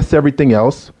saying yes to everything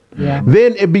else. Yeah.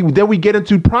 Then we get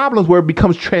into problems where it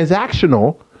becomes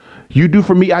transactional. You do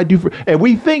for me, I do for, and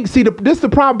we think, this is the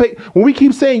problem when we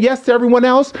keep saying yes to everyone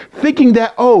else, thinking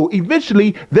that,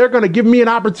 eventually they're going to give me an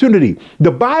opportunity.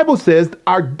 The Bible says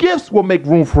our gifts will make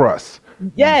room for us.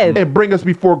 Yes. And bring us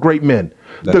before great men.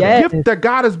 The Yes. gift that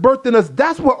God has birthed in us,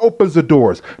 that's what opens the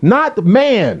doors, not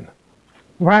man.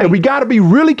 Right. And we got to be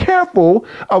really careful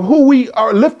of who we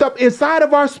are lift up inside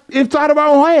of our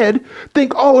own head.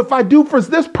 Think, if I do for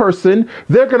this person,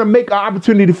 they're going to make an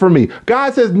opportunity for me.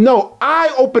 God says, no,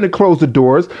 I open and close the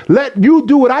doors. Let you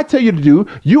do what I tell you to do.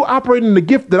 You operate in the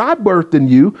gift that I birthed in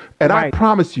you. And I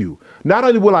promise you, not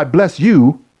only will I bless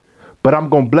you, but I'm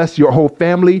going to bless your whole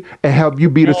family and help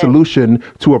you be the solution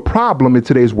to a problem in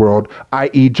today's world,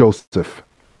 i.e. Joseph.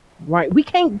 Right. We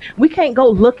can't go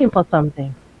looking for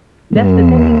something. That's the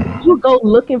thing. You go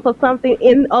looking for something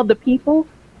in other people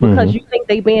because you think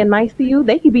they being nice to you.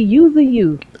 They could be using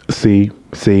you. See,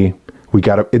 we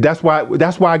gotta. That's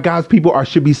why God's people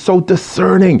should be so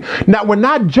discerning. Now we're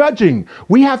not judging.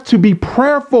 We have to be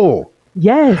prayerful.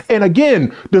 Yes. And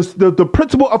again, the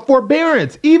principle of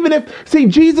forbearance. Even if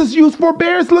Jesus used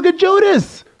forbearance. Look at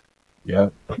Judas. Yeah.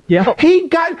 Yeah.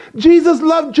 Jesus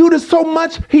loved Judas so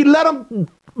much he let him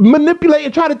manipulate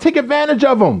and try to take advantage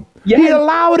of him. Yes. He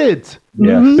allowed it.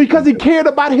 Yes. Because he cared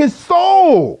about his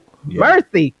soul.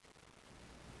 Mercy.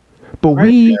 But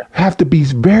we have to be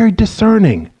very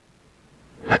discerning.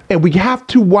 And we have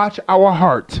to watch our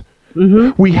heart.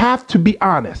 We have to be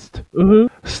honest.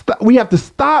 We have to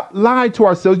stop lying to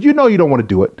ourselves. You know you don't want to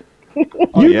do it.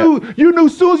 You knew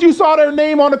as soon as you saw their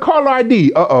name on the caller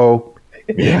ID.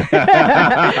 Here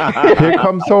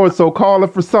comes so-and-so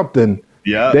calling for something.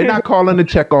 Yeah. They're not calling to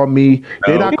check on me.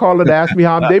 They're not calling to ask me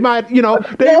how they might,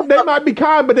 they might be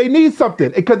kind, but they need something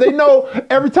because they know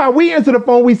every time we answer the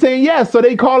phone, we say yes. So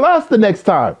they call us the next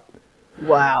time.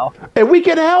 Wow. And we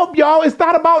can help, y'all. It's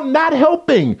not about not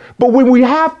helping, but when we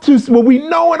have to, when we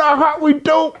know in our heart we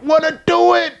don't want to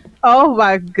do it. Oh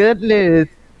my goodness.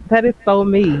 That is so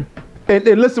me. And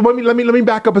listen, let me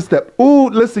back up a step. Ooh,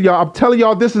 listen, y'all. I'm telling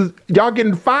y'all, y'all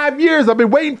getting 5 years. I've been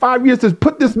waiting 5 years to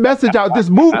put this message out, this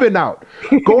movement out.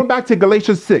 Going back to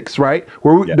Galatians 6, right?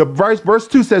 Where the verse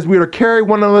 2 says we are to carry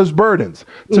one another's burdens.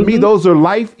 To me, those are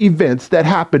life events that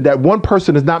happen that one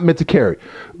person is not meant to carry.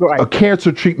 Right. A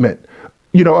cancer treatment,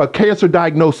 a cancer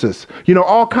diagnosis,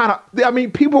 all kind of, I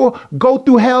mean, people go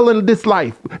through hell in this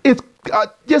life. It's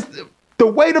just the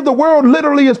weight of the world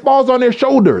literally falls on their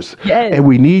shoulders. Yes. And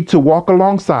we need to walk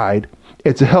alongside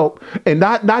and to help and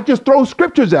not just throw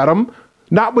scriptures at them,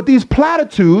 not with these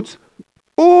platitudes.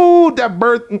 Ooh, that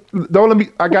birth. Don't let me.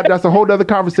 That's a whole other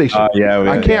conversation.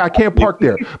 I can't park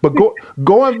there. But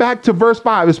going back to verse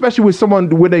 5, especially with someone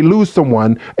when they lose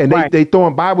someone and they throw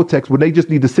in Bible text when they just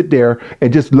need to sit there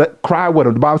and just cry with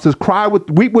them. The Bible says,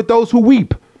 weep with those who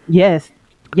weep. Yes.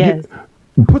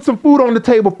 Put some food on the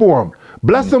table for them.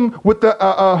 Bless them with the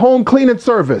home cleaning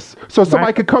service, so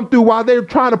somebody could come through while they're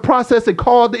trying to process and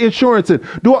call the insurance and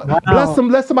bless them.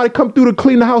 Let somebody come through to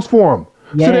clean the house for them.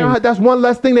 Yes. So that's one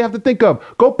less thing they have to think of.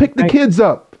 Go pick the kids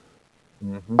up.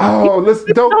 Mm-hmm. Oh,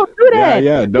 don't do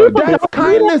that. That's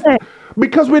kindness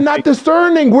because we're not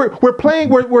discerning. We're playing.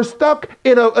 We're stuck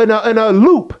in a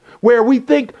loop where we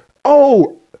think,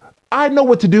 oh, I know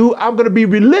what to do. I'm going to be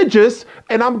religious,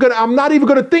 and I'm not even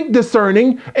going to think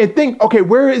discerning and think, okay,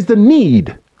 where is the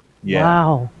need? Yeah.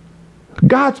 Wow.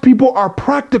 God's people are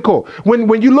practical.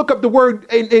 When you look up the word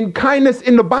in kindness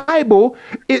in the Bible,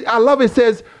 I love it. It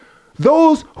says,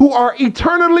 those who are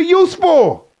eternally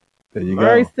useful. There you go.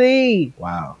 Mercy.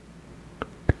 Wow.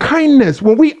 Kindness.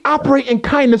 When we operate in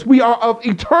kindness, we are of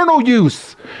eternal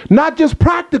use, not just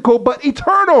practical, but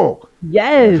eternal.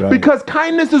 Yes. Right. Because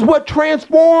kindness is what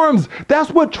transforms. That's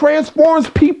what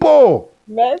transforms people.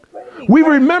 Mercy. We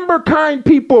remember kind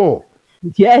people.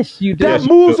 Yes, you do. That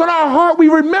moves on our heart. We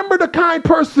remember the kind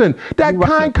person. That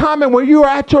kind comment when you were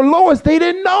at your lowest, they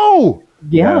didn't know.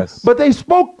 Yeah. Yes. But they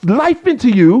spoke life into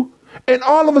you. And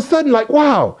all of a sudden, like,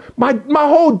 wow, my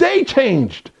whole day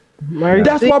changed. Mercy.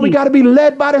 That's why we got to be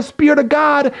led by the Spirit of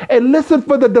God and listen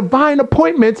for the divine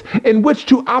appointments in which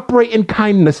to operate in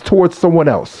kindness towards someone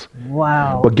else.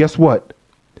 Wow. But guess what?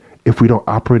 If we don't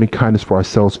operate in kindness for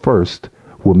ourselves first,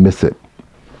 we'll miss it.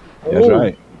 That's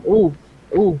right. Ooh.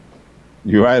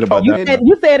 You're right about that.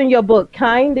 You said in your book,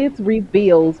 kindness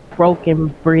reveals broken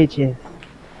bridges.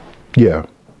 Yeah.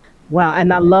 Wow,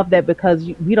 and I love that because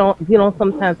we don't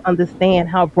sometimes understand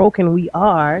how broken we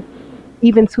are,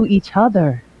 even to each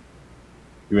other.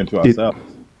 Even to ourselves.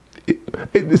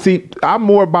 See, I'm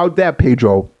more about that,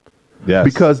 Pedro. Yes.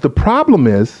 Because the problem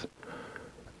is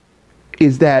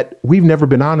that we've never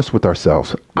been honest with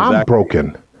ourselves. Exactly. I'm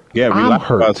broken. Yeah, we I'm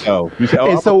hurt. Ourselves. We say,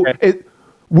 and so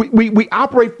we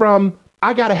operate from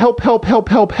I gotta help,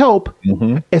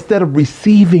 instead of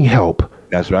receiving help.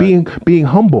 That's right. Being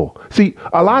humble. See,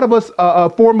 a lot of us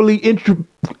formerly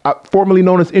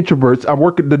known as introverts. I'm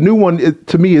working. The new one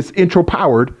to me is intro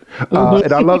powered,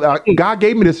 and I love. God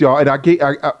gave me this, y'all, and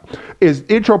is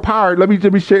intro powered. Let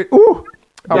me share. Ooh,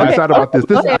 I'm excited about this.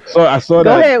 I saw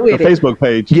that on the Facebook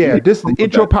page. Yeah, this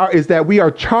intro power is that we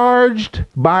are charged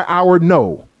by our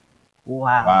no.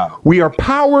 Wow. We are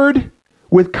powered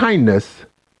with kindness.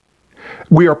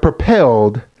 We are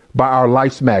propelled by our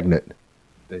life's magnet.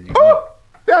 There you go.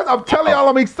 I'm telling y'all,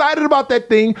 I'm excited about that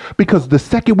thing because the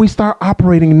second we start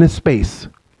operating in this space,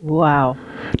 wow,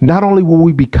 not only will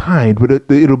we be kind, but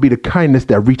it'll be the kindness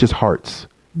that reaches hearts.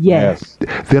 Yes.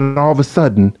 Then all of a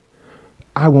sudden,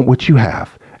 I want what you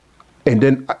have. And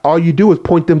then all you do is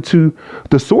point them to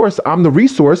the source. I'm the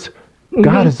resource. Mm-hmm.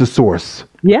 God is the source.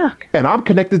 Yeah. And I'm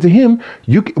connected to him.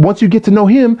 Once you get to know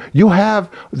him, you'll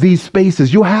have these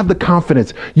spaces. You'll have the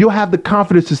confidence. You'll have the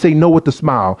confidence to say no with a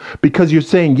smile because you're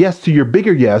saying yes to your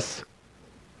bigger yes.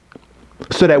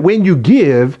 So that when you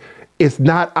give, it's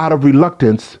not out of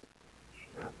reluctance,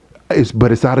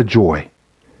 but it's out of joy.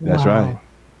 That's right.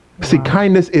 See,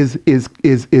 kindness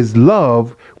is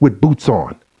love with boots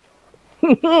on.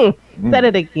 Said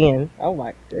it again. Oh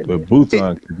my goodness. With boots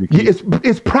on.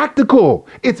 It's practical.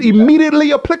 It's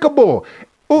immediately applicable.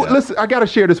 Oh, listen, I gotta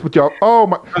share this with y'all. Oh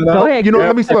my! Go ahead,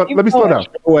 let me slow down. Let me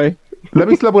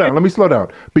slow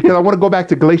down because I want to go back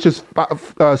to Galatians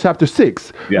chapter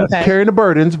 6. Yes. Okay. Carrying the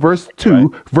burdens, verse 2.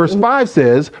 Right. Verse 5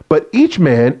 says, "But each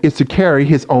man is to carry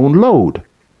his own load."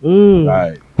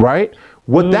 Right.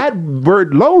 What that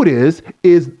word load is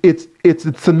it's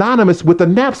synonymous with a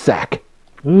knapsack.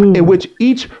 In which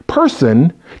each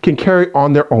person can carry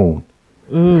on their own.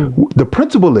 The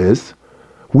principle is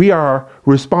we are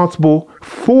responsible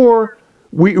we're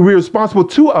responsible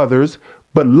to others,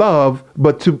 but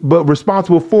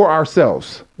responsible for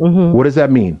ourselves. Mm-hmm. What does that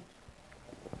mean?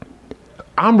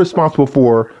 I'm responsible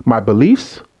for my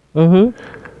beliefs,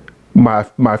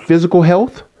 my physical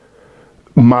health,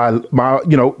 my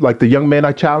like the young man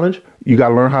I challenge. You got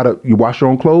to learn how to wash your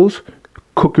own clothes,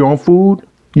 cook your own food.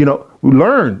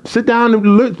 Learn, sit down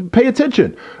and pay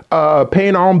attention,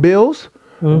 paying our own bills,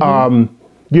 our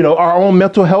own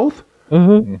mental health,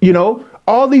 all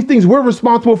all these things we're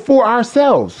responsible for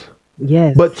ourselves.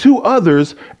 Yes. But to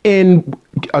others, and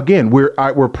again,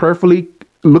 we're prayerfully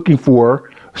looking for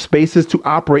spaces to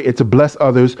operate and to bless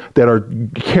others that are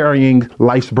carrying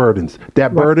life's burdens.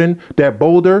 That burden, that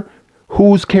boulder,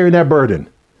 who's carrying that burden?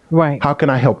 Right. How can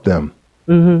I help them?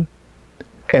 And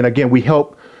again, we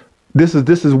help. This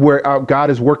is where God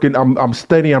is working. I'm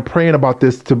studying. I'm praying about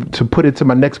this to put into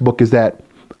my next book. Is that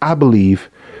I believe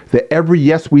that every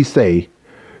yes we say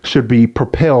should be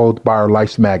propelled by our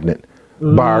life's magnet,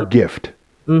 by our gift,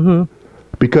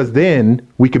 because then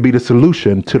we could be the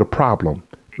solution to the problem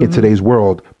in today's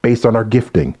world based on our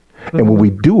gifting. And when we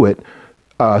do it,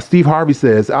 Steve Harvey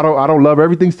says, I don't love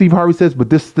everything Steve Harvey says, but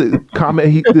this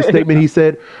statement he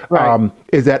said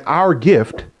is that our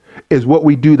gift is what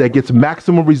we do that gets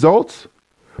maximum results,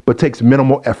 but takes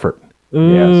minimal effort.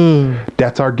 Yes.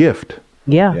 That's our gift.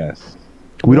 Yeah. Yes.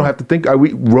 We don't have to think.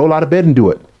 We roll out of bed and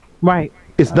do it. Right.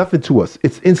 It's nothing to us.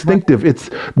 It's instinctive.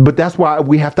 But that's why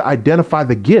we have to identify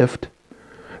the gift.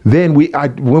 Then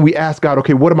when we ask God,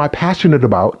 okay, what am I passionate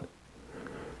about?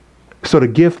 So the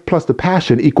gift plus the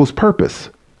passion equals purpose.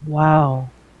 Wow.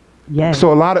 Yes.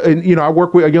 So I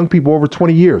work with young people over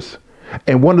 20 years.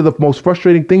 And one of the most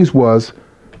frustrating things was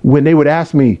when they would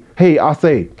ask me, hey,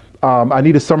 Osei, I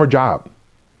need a summer job.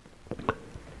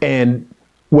 And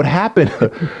what happened,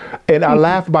 and I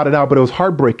laugh about it now, but it was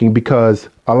heartbreaking because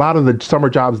a lot of the summer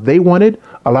jobs they wanted,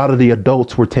 a lot of the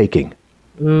adults were taking.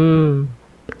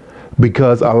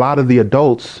 Because a lot of the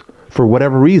adults, for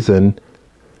whatever reason,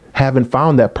 haven't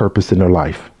found that purpose in their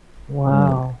life.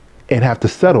 Wow. And have to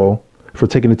settle for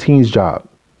taking a teen's job.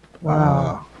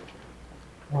 Wow.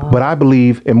 But I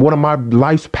believe, and one of my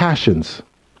life's passions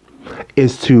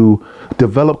is to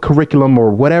develop curriculum or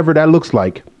whatever that looks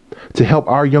like to help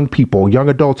our young people, young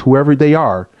adults, whoever they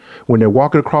are, when they're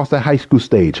walking across that high school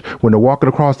stage, when they're walking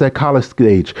across that college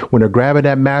stage, when they're grabbing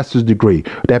that master's degree,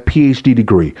 that PhD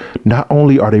degree, not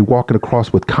only are they walking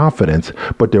across with confidence,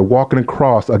 but they're walking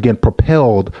across, again,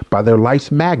 propelled by their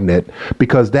life's magnet,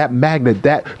 because that magnet,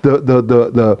 that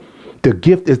the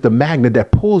gift is the magnet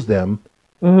that pulls them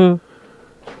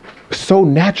so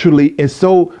naturally. And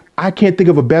so I can't think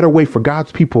of a better way for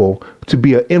God's people to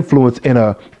be an influence and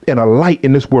a light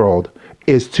in this world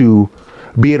is to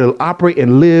be able to operate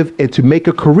and live and to make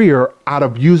a career out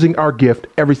of using our gift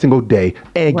every single day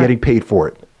and getting paid for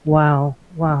it. Wow.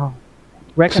 Wow.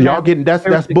 So y'all getting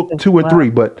that's book 2 and 3,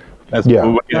 but That's yeah.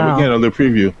 we're getting a little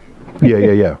preview.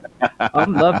 Yeah.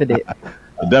 I'm loving it.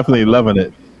 Definitely loving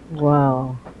it.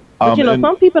 Wow. But And-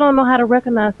 some people don't know how to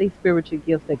recognize these spiritual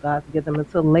gifts that God's given them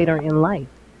until later in life.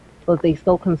 So if they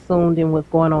so consumed in what's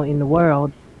going on in the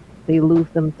world, they lose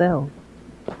themselves.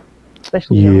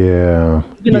 Especially Yeah.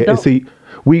 You know, And don't- see,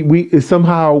 we've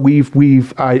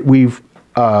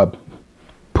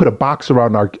put a box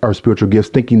around our spiritual gifts,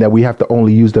 thinking that we have to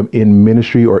only use them in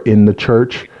ministry or in the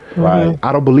church. Right.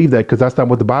 I don't believe that, because that's not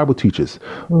what the Bible teaches.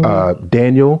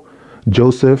 Daniel,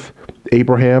 Joseph,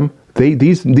 Abraham,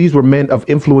 these were men of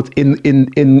influence in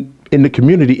the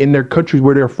community, in their countries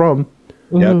where they're from,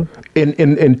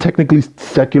 in technically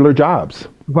secular jobs.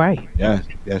 Right. Yeah,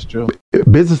 that's true.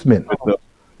 Businessmen.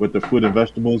 With the fruit and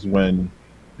vegetables, when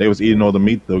they was eating all the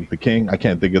meat, the king, I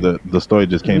can't think of the story,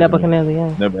 just came to me.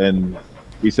 Nebuchadnezzar, And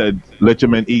he said, let your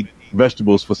men eat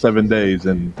vegetables for 7 days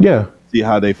and Yeah. see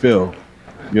how they feel.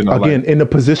 Again, in a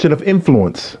position of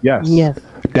influence. Yes. Yes.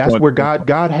 That's where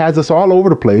God has us all over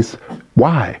the place.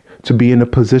 Why? To be in a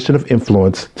position of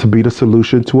influence, to be the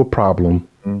solution to a problem.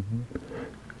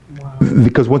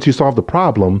 Because once you solve the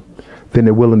problem, then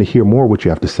they're willing to hear more what you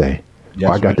have to say. Yes,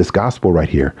 I got right. this gospel right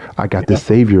here. I got this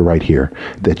Savior right here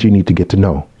that you need to get to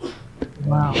know.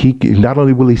 Wow. He not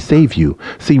only will he save you.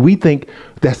 See, we think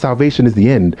that salvation is the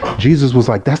end. Jesus was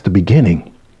like, that's the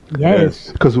beginning.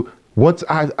 Yes. Because once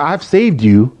I've saved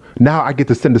you, now I get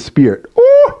to send the Spirit.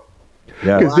 Ooh!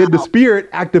 Because then the Spirit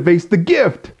activates the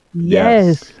gift.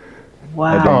 Yes.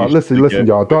 Wow. Oh, listen,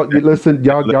 y'all.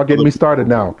 Y'all getting me started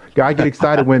now. I get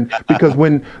excited when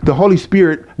the Holy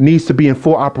Spirit needs to be in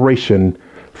full operation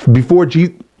before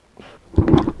Jesus.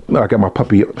 I got my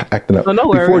puppy acting up. Oh, no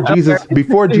worries.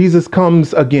 Before Jesus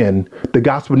comes again, the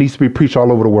gospel needs to be preached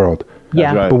all over the world.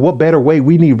 Yeah. right. But what better way?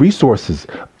 We need resources.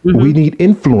 We need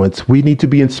influence. We need to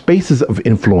be in spaces of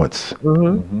influence.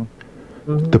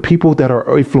 The people that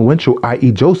are influential,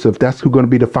 i.e. Joseph, that's who's going to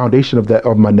be the foundation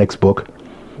of my next book.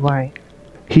 Right.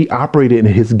 He operated in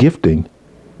his gifting.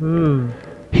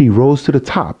 He rose to the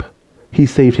top. He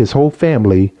saved his whole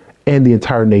family and the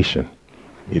entire nation.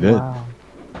 He did. Wow.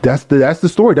 That's the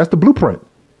story. That's the blueprint.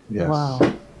 Yes. Wow.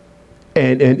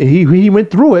 And he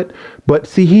went through it, but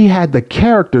see, he had the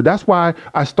character. That's why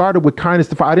I started with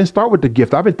kindness. I didn't start with the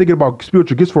gift. I've been thinking about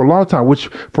spiritual gifts for a long time, which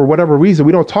for whatever reason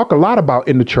we don't talk a lot about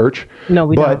in the church. No,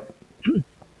 we don't.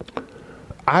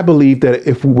 I believe that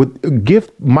if with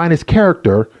gift minus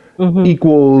character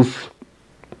equals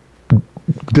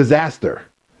disaster.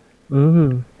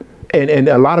 And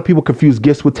a lot of people confuse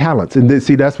gifts with talents, and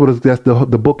see that's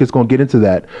the book is going to get into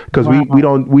that, because we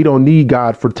don't need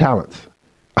God for talents.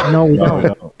 No, we don't.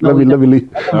 Let me leave.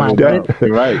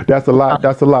 You're right. That's a lot.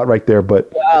 That's a lot right there.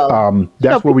 But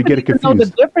that's where we get it confused. Know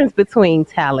the difference between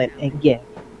talent and gift,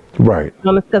 right?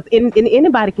 Because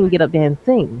anybody can get up there and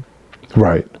sing,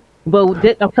 right? But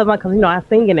because I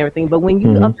sing and everything. But when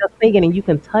you up there singing and you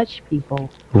can touch people,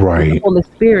 right? The Holy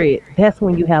Spirit. That's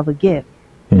when you have a gift.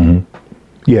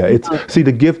 Yeah, it's see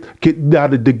the gift. Now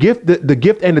the gift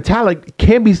and the talent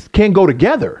can go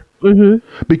together.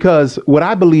 Because what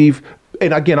I believe.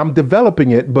 And again, I'm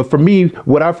developing it, but for me,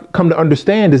 what I've come to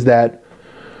understand is that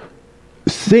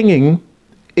singing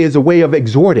is a way of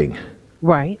exhorting,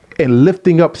 right, and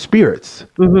lifting up spirits.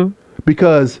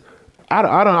 Because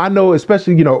I know,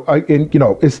 especially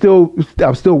it's still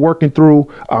I'm still working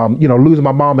through losing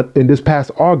my mom in this past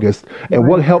August, and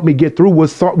what helped me get through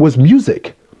was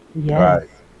music. Yes. Right.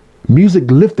 Music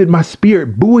lifted my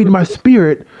spirit, buoyed my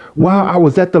spirit while I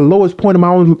was at the lowest point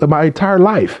of my entire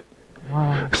life.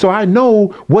 Wow. So I know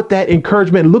what that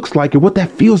encouragement looks like and what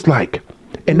that feels like.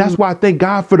 And that's why I thank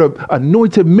God for the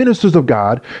anointed ministers of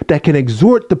God that can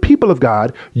exhort the people of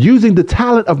God using the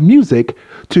talent of music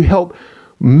to help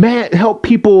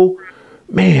people,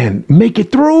 make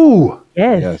it through.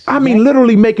 Yes. I mean,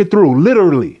 literally make it through,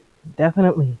 literally.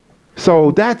 Definitely.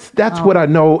 So that's what I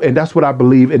know, and that's what I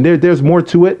believe. And there's more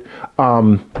to it.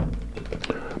 But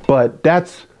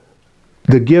that's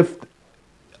the gift.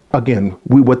 Again,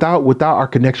 without our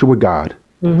connection with God,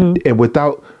 and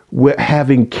without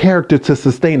having character to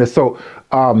sustain us. So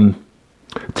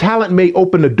talent may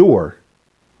open the door,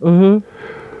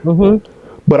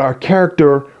 but our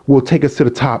character will take us to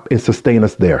the top and sustain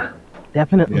us there.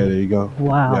 Definitely. Yeah, there you go.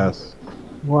 Wow. Yes.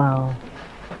 Wow.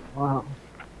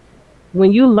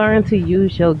 When you learn to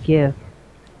use your gift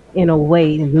in a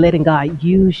way and letting God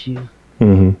use you,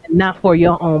 and not for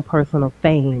your own personal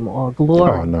fame or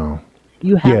glory. Oh, no.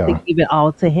 You have to give it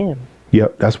all to Him.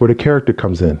 Yep, that's where the character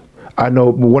comes in. I know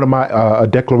one of my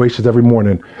declarations every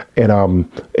morning, and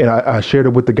I shared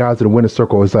it with the guys in the Winner's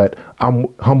Circle, is that I'm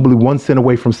humbly one sin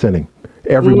away from sinning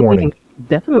every morning.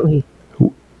 Definitely.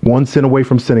 One sin away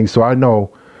from sinning. So I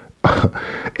know,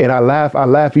 and I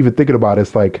laugh even thinking about it.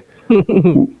 It's like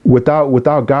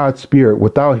without God's Spirit,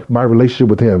 without my relationship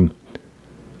with Him,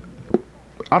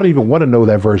 I don't even want to know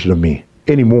that version of me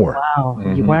anymore. Wow,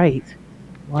 you're right.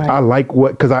 I like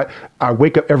because I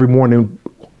wake up every morning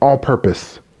all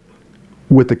purpose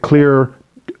with a clear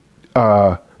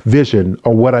vision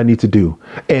on what I need to do.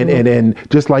 And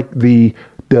just like the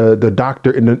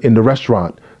doctor in the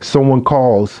restaurant, someone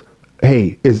calls,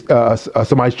 hey, is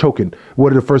somebody's choking.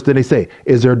 What are the first thing they say?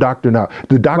 Is there a doctor now?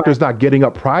 The doctor's not getting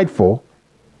up prideful.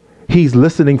 He's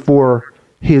listening for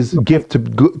his gift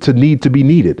to need to be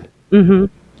needed.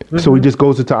 So he just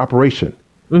goes into operation.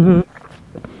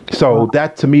 So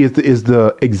that to me is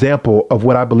the example of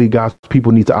what I believe God's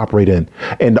people need to operate in.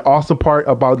 And the awesome part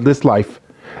about this life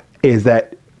is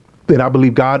that I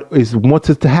believe God wants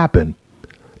it to happen,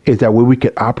 is that where we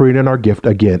can operate in our gift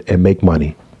again and make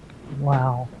money.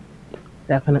 Wow.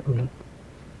 Definitely.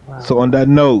 Wow. So on that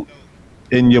note,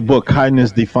 in your book,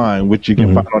 Kindness Defined, which you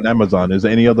can find on Amazon, is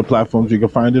there any other platforms you can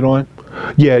find it on?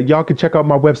 Yeah, y'all can check out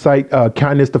my website,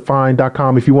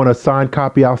 kindnessdefined.com. If you want a signed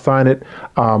copy, I'll sign it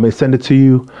and send it to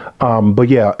you. But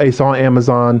yeah, it's on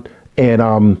Amazon.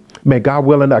 And man, God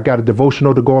willing, I got a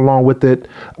devotional to go along with it.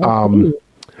 And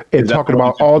talking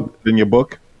about all in your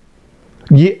book.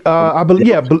 Yeah, I believe.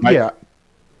 Yeah,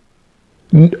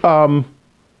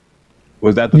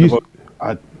 was that the devotion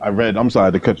I read? I'm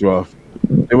sorry to cut you off.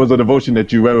 It was a devotion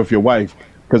that you read with your wife,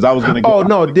 because I was going to. Oh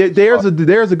no, there's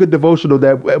a good devotional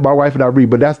that my wife and I read,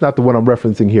 but that's not the one I'm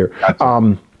referencing here.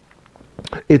 Gotcha.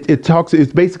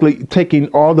 It's basically taking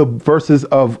all the verses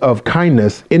of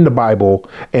kindness in the Bible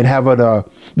and having a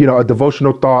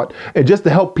devotional thought, and just to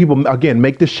help people again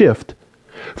make the shift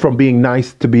from being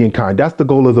nice to being kind. That's the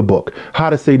goal of the book. How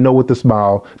to say no with a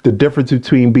smile, the difference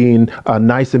between being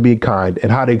nice and being kind,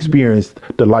 and how to experience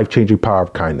the life-changing power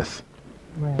of kindness.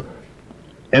 Right.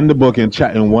 In the book, in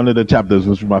one of the chapters,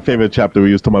 which was my favorite chapter, we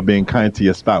used to talk about being kind to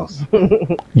your spouse.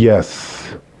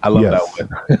 Yes. I love that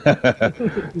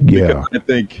one. Yeah.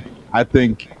 I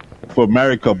think for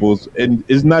married couples, and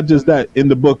it's not just that. In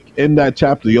the book, in that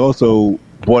chapter, you also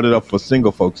brought it up for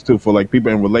single folks too, for like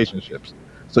people in relationships.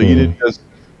 So you didn't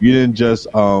just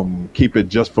keep it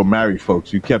just for married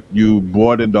folks. You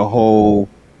brought in the whole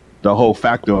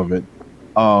factor of it.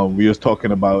 We was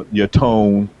talking about your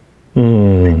tone,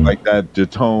 things like that. Your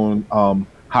tone,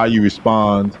 how you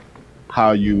respond,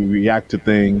 how you react to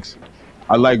things.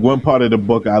 I like one part of the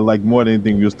book. I like more than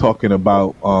anything. We was talking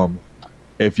about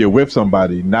if you're with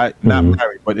somebody, not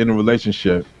married, but in a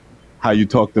relationship, how you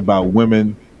talked about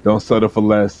women don't settle for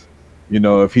less.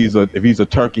 If he's a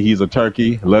turkey, he's a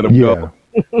turkey. Let him go.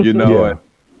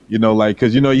 Yeah. Like,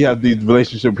 because you have these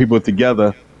relationship people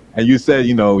together, and you said,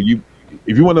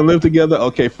 if you want to live together,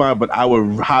 okay, fine, but I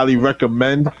would highly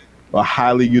recommend or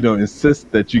highly,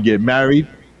 insist that you get married,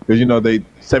 because they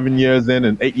 7 years in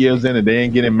and 8 years in and they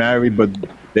ain't getting married, but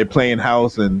they're playing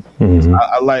house. And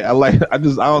I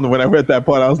don't know, when I read that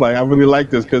part, I was like, I really like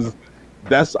this, because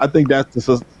I think that's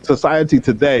the society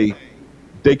today.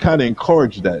 They kind of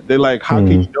encourage that. They're like, how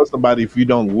can you know somebody if you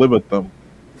don't live with them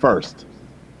first?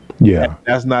 Yeah.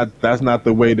 That's not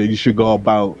the way that you should go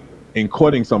about in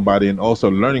courting somebody and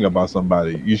also learning about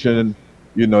somebody. You shouldn't,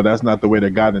 that's not the way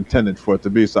that God intended for it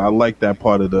to be. So I like that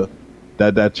part of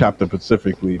that chapter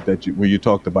specifically when you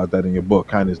talked about that in your book,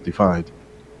 Kindness Defined.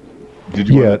 Did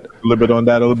you want to a little bit on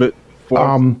that a little bit?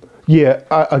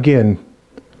 Again,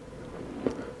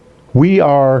 we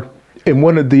are in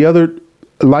one of the other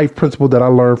life principles that I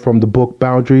learned from the book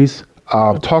Boundaries.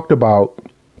 Talked about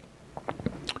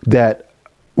that.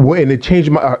 And it changed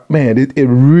my it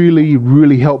really,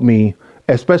 really helped me,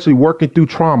 especially working through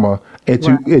trauma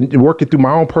and working through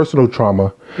my own personal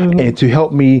trauma, and to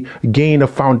help me gain a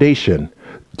foundation.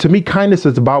 To me, kindness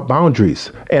is about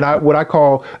boundaries, and what I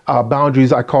call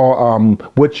boundaries, I call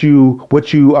what you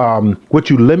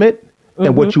limit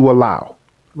and what you allow.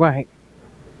 Right.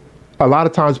 A lot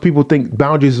of times people think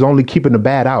boundaries is only keeping the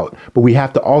bad out, but we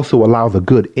have to also allow the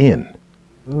good in.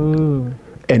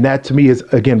 And that to me is,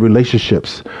 again,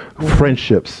 relationships,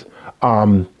 friendships,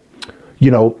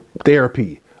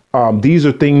 therapy. These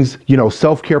are things,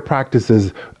 self-care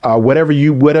practices,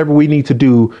 whatever we need to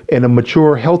do in a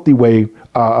mature, healthy way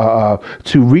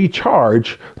to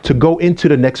recharge, to go into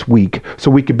the next week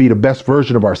so we can be the best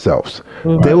version of ourselves.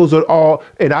 Those are all.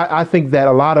 And I think that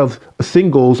a lot of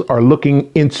singles are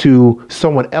looking into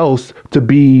someone else to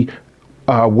be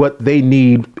what they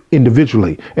need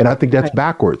individually. And I think that's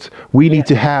backwards. We need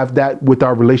to have that with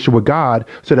our relationship with God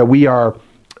so that we are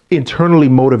internally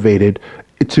motivated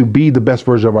to be the best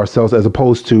version of ourselves, as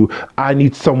opposed to I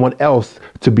need someone else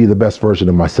to be the best version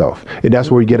of myself. And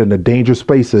that's where we get into dangerous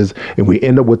spaces and we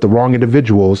end up with the wrong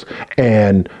individuals.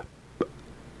 And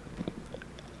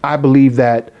I believe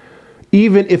that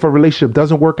even if a relationship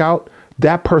doesn't work out,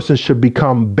 that person should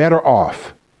become better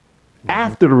off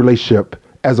after the relationship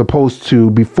as opposed to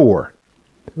before.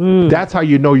 That's how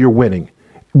you know you're winning.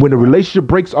 When a relationship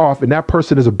breaks off and that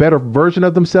person is a better version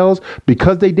of themselves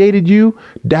because they dated you,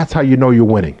 that's how you know you're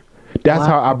winning. That's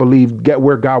how I believe get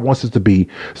where God wants us to be.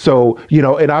 So,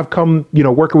 and I've come,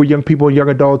 working with young people and young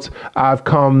adults, I've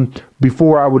come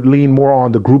before I would lean more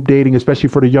on the group dating, especially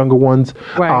for the younger ones.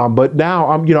 Right. But now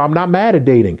I'm not mad at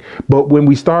dating. But when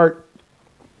we start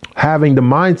having the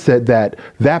mindset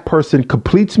that person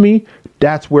completes me,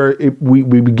 that's where we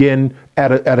begin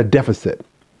at a deficit.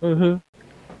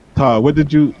 Todd, what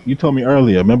did you told me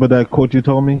earlier? Remember that quote you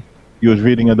told me? You was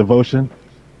reading a devotion?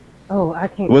 Oh, I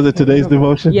can't. Was it today's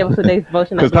devotion? Yeah, it was today's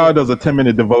devotion. Because Todd does a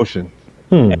 10-minute devotion.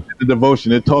 And the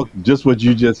devotion, it talked just what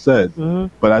you just said.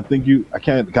 But I think I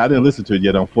didn't listen to it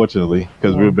yet, unfortunately,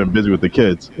 because we've been busy with the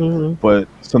kids. But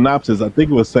synopsis, I think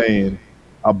it was saying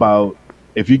about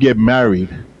if you get married,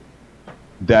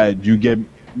 that you're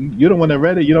the one that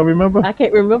read it, you don't remember? I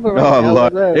can't remember right Oh, now.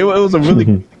 Lord. It was a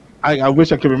really, I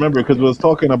wish I could remember it, because it was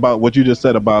talking about what you just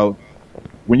said about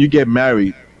when you get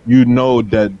married,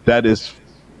 that is,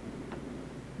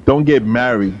 don't get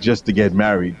married just to get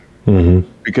married.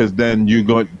 Because then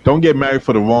don't get married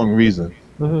for the wrong reason.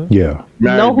 Yeah.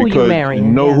 Know who you're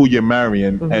marrying. Know who you're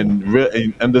marrying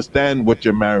and understand what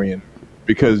you're marrying.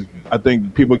 Because I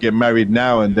think people get married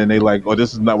now and then they like, oh,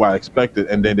 this is not what I expected.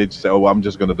 And then they just say, oh, well, I'm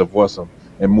just going to divorce him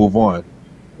and move on.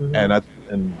 And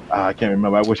I can't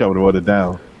remember. I wish I would have wrote it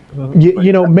down.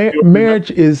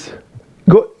 Marriage is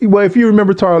well, if you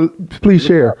remember, Tara, please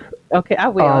share. Okay, I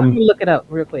will. I'm gonna look it up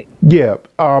real quick. Yeah.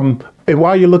 And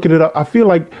while you're looking it up, I feel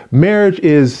like marriage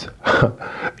is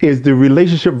the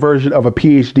relationship version of a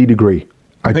PhD degree.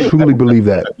 I truly believe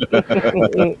that.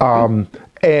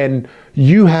 And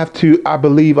you have to, I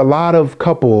believe a lot of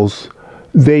couples,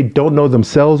 they don't know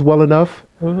themselves well enough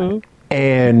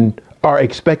and are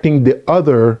expecting the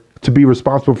other to be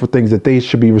responsible for things that they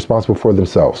should be responsible for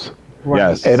themselves.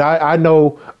 Yes. And I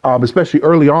know, especially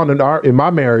early on in my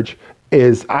marriage,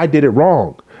 is I did it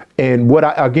wrong. And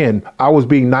I was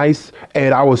being nice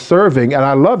and I was serving, and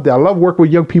I loved it. I love working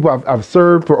with young people. I've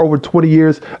served for over 20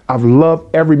 years. I've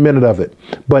loved every minute of it.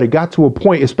 But it got to a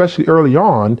point, especially early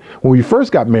on when we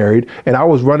first got married, and I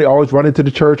was always running to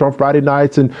the church on Friday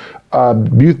nights and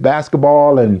youth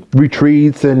basketball and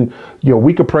retreats and,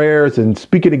 week of prayers and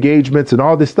speaking engagements and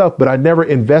all this stuff. But I never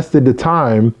invested the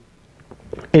time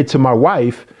into my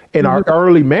wife. In our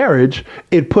early marriage,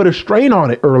 it put a strain on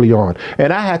it early on.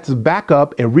 And I had to back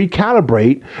up and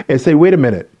recalibrate and say, wait a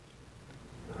minute,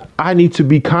 I need to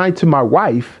be kind to my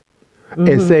wife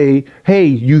and say, hey,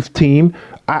 youth team,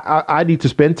 I need to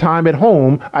spend time at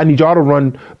home. I need y'all to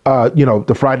run,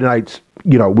 the Friday nights.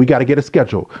 We got to get a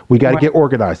schedule. We got to get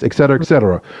organized, et cetera, et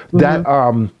cetera.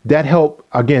 That helped,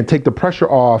 again, take the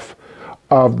pressure off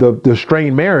of the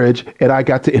strained marriage. And I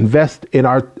got to invest in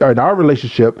our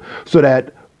relationship so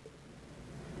that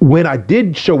when I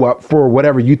did show up for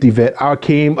whatever youth event, I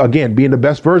came again being the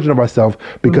best version of myself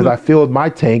because I filled my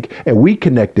tank and we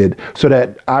connected so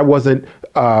that I wasn't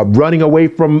running away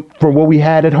from what we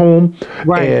had at home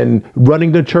and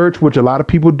running the church, which a lot of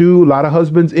people do. A lot of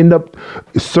husbands end up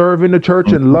serving the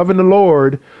church and loving the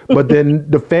Lord, but then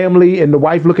the family and the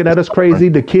wife looking at us crazy.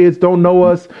 The kids don't know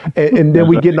us, and then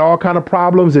we get in all kind of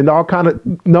problems and all kind of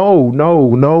no,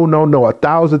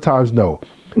 1,000 times no.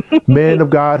 Men of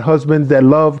God, husbands that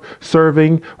love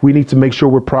serving, we need to make sure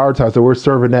we're prioritized, that we're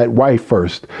serving that wife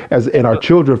first, and our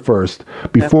children first,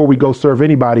 before we go serve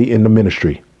anybody in the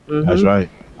ministry. That's right.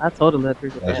 I totally agree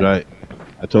with that. That's right.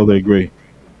 I totally agree.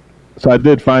 So I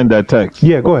did find that text.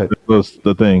 Yeah, go ahead. That was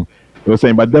the thing. It was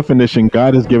saying, by definition,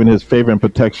 God has given his favor and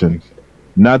protection,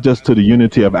 not just to the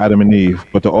unity of Adam and Eve,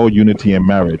 but to all unity in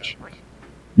marriage.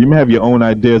 You may have your own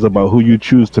ideas about who you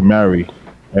choose to marry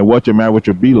and what your marriage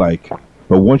will be like.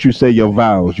 But once you say your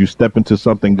vows, you step into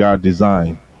something God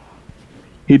designed.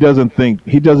 He doesn't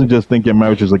just think your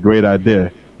marriage is a great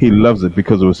idea. He loves it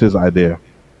because it was his idea.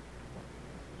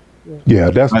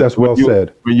 Yeah, that's well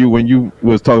said. When you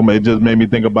was talking about it, just made me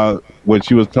think about what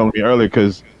she was telling me earlier,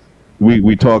 because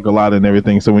we talk a lot and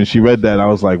everything. So when she read that, I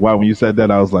was like, wow. When you said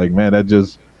that, I was like, man, that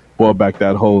just brought back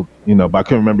that whole, but I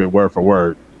couldn't remember it word for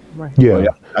word. Right. Yeah,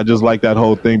 I just like that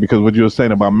whole thing, because what you were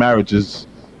saying about marriage is,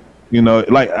 you said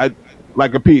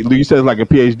like a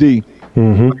PhD.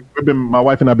 My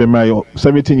wife and I've been married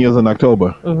 17 years in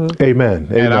October. Amen.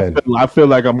 And I feel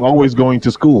like I'm always going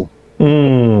to school.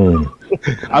 I'm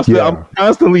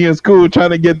constantly in school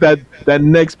trying to get that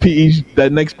next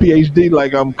PhD.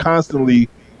 Like, I'm constantly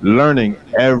learning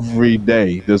every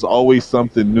day. There's always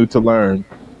something new to learn.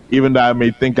 Even though I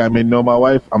may think I may know my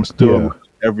wife, I'm still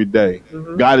every day.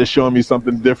 God is showing me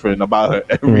something different about her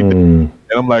every day. And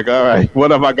I'm like, all right, what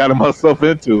have I gotten myself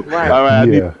into? Right. All right, I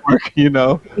need to work,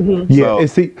 Yeah, So, and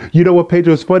see, you know what,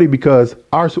 Pedro, is funny because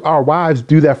our wives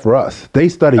do that for us. They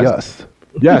study us.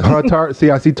 yes.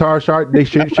 I see Tara Sharp. They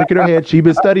shaking her head. She's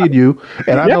been studying you,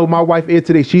 and I know my wife is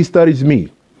today. She studies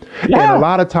me, and a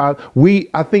lot of times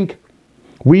I think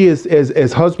we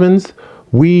as husbands,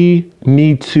 we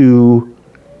need to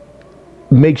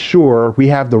make sure we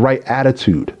have the right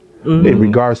attitude in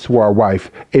regards to our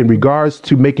wife, in regards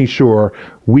to making sure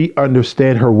we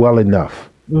understand her well enough.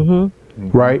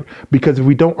 Right? Because if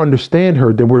we don't understand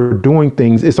her, then we're doing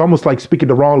things. It's almost like speaking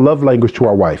the wrong love language to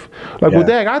our wife. Like, well,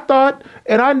 dang, I thought,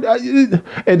 and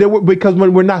then because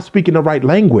when we're not speaking the right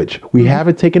language, we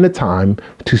haven't taken the time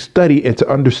to study and to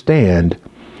understand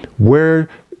where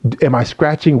am I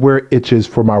scratching where it itches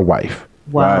for my wife.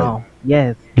 Wow. Right.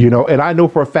 Yes. And I know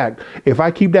for a fact, if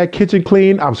I keep that kitchen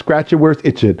clean, I'm scratching where it's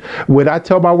itching. When I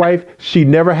tell my wife she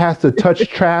never has to touch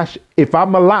trash, if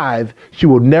I'm alive, she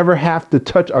will never have to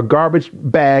touch a garbage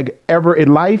bag ever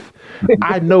in life.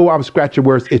 I know I'm scratching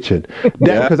where it's itching.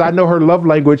 Because I know her love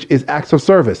language is acts of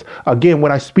service. Again,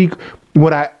 when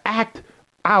I act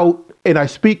out and I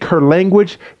speak her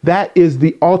language, that is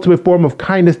the ultimate form of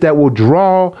kindness that will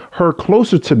draw her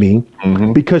closer to me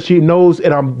because she knows,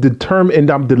 and I'm determined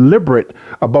and I'm deliberate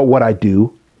about what I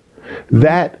do.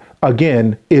 That,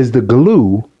 again, is the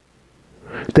glue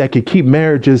that can keep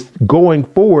marriages going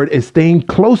forward and staying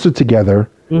closer together,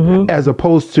 as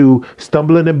opposed to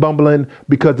stumbling and bumbling.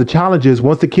 Because the challenge is,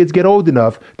 once the kids get old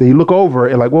enough, then you look over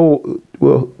and like,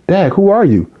 well, Dad, who are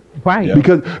you? Right. Yeah.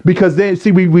 Because then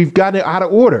see we've gotten it out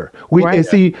of order. And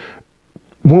see,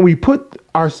 when we put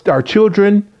our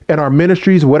children and our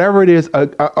ministries, whatever it is,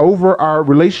 over our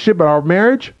relationship and our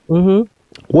marriage,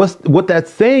 what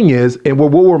that's saying is, and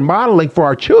what we're modeling for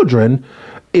our children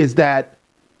is that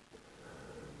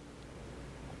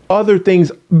other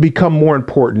things become more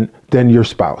important than your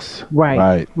spouse.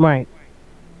 Right.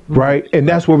 right? And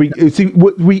that's where we see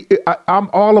I'm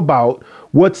all about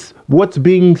what's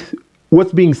being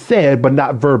said, but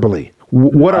not verbally.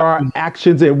 What are our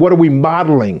actions and what are we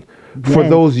modeling for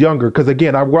those younger? Because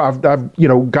again, I've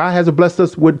God hasn't blessed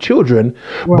us with children,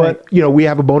 but we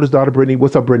have a bonus daughter, Brittany.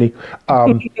 What's up, Brittany?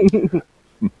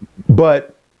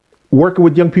 But working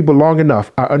with young people long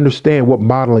enough, I understand what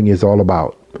modeling is all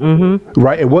about,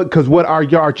 right? And because what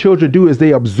our children do is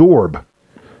they absorb.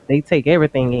 They take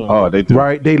everything in. Oh, they do.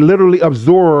 Right. They literally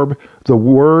absorb the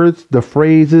words, the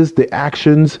phrases, the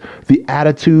actions, the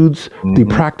attitudes, the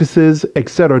practices,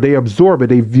 etc. They absorb it.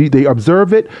 They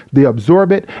observe it. They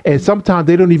absorb it. And sometimes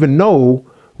they don't even know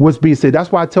what's being said. That's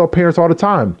why I tell parents all the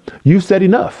time, you've said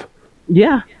enough.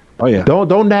 Yeah. Oh, yeah.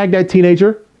 Don't nag that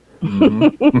teenager.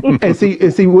 and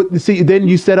see, then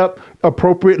you set up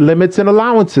appropriate limits and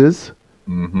allowances.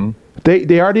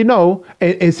 They already know,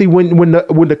 and see when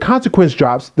the consequence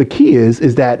drops, the key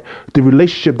is that the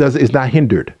relationship is not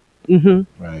hindered.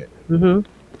 Right.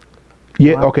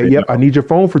 Yeah. Okay. Yep. I need your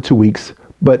phone for 2 weeks,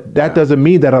 but that doesn't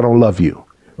mean that I don't love you.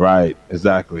 Right.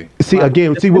 Exactly. See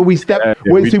again. See when we step.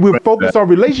 We focus on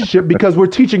relationship because we're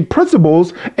teaching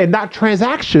principles and not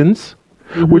transactions.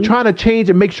 We're trying to change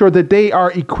and make sure that they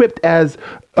are equipped as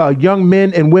young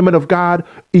men and women of God.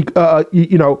 Teach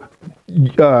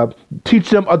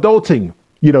them adulting.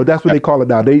 That's what they call it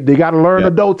now. They got to learn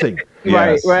adulting.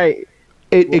 Yes. Right.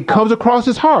 It comes across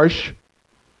as harsh,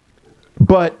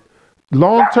 but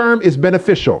long term is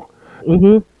beneficial.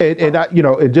 And I,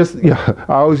 I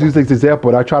always use this example,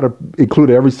 and I try to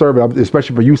include it every sermon,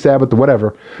 especially for you, Sabbath or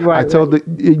whatever. I tell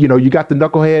you got the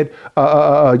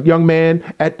knucklehead young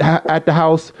man at the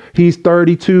house. He's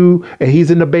 32 and he's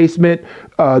in the basement,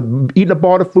 eating up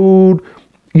all the food,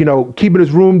 keeping his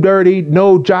room dirty,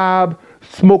 no job,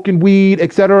 smoking weed,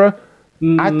 etc.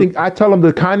 I tell him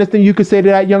the kindest thing you could say to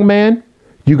that young man,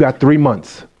 you got 3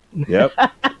 months. Yep.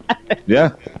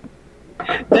 Yeah.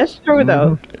 That's true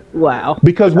though. Wow.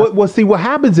 Because what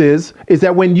happens is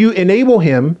that when you enable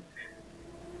him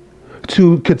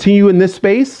to continue in this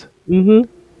space,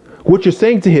 what you're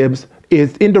saying to him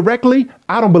is indirectly,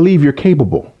 I don't believe you're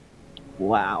capable.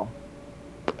 Wow.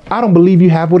 I don't believe you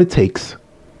have what it takes.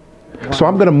 Wow. So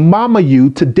I'm going to mama you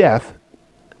to death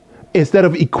instead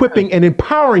of equipping and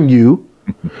empowering you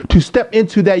to step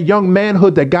into that young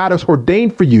manhood that God has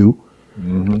ordained for you.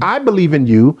 I believe in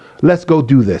you. Let's go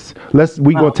do this.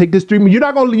 We gonna take this 3 months.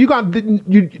 You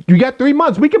got 3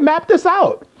 months. We can map this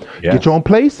out. Yes. Get your own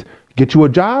place. Get you a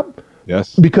job.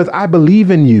 Yes. Because I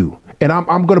believe in you, and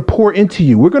I'm gonna pour into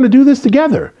you. We're gonna do this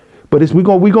together. But we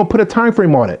gonna put a time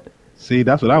frame on it. See,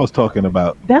 that's what I was talking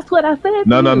about. That's what I said.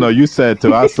 No. You said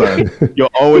to our son,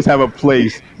 you'll always have a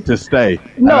place to stay.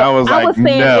 No, and I was like,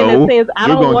 no, you're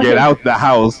gonna get out the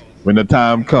house when the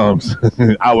time comes.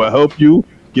 I will help you.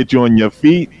 Get you on your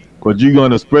feet, but you're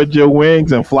gonna spread your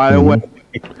wings and fly away.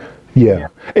 Yeah.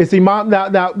 And see, mom, now,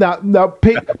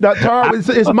 Tara,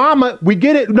 it's mama. We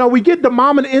get it. No, we get the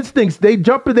mama instincts. They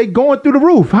jumping, they going through the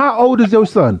roof. How old is your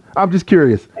son? I'm just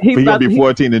curious. He's gonna be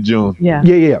 14 in June.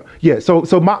 Yeah.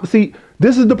 So mom, see,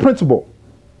 this is the principle.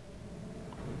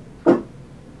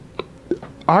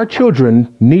 Our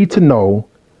children need to know.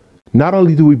 Not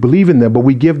only do we believe in them, but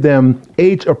we give them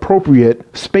age-appropriate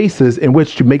spaces in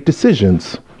which to make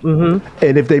decisions. And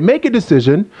if they make a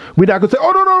decision, we're not going to say,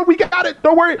 oh, no, we got it.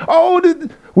 Don't worry.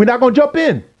 We're not going to jump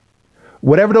in.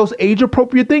 Whatever those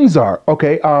age-appropriate things are.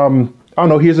 Okay, I don't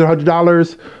know, here's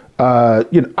 $100. I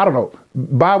don't know.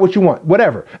 Buy what you want,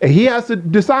 whatever. And he has to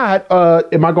decide,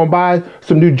 am I going to buy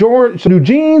some new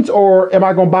jeans, or am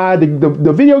I going to buy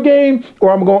the video game,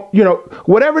 or I'm going to,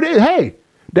 whatever it is. Hey,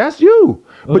 that's you.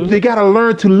 But they got to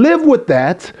learn to live with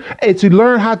that and to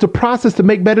learn how to process to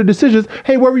make better decisions.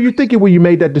 Hey, what were you thinking when you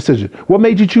made that decision? What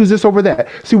made you choose this over that?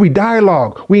 See, we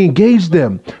dialogue, we engage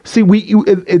them. See,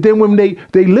 then when they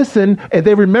listen and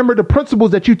they remember the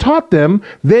principles that you taught them,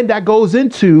 then that goes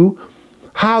into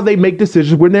how they make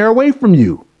decisions when they're away from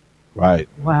you. Right.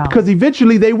 Wow. Because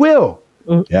eventually they will.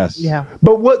 Yes. Yeah.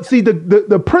 But once we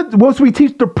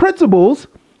teach the principles,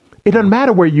 it doesn't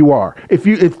matter where you are.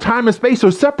 If time and space are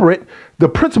separate, the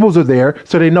principles are there,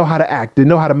 so they know how to act. They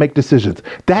know how to make decisions.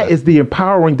 That is the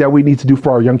empowering that we need to do for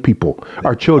our young people,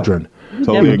 our children.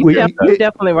 Totally. You're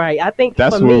definitely right. I think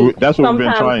that's for me, that's what we've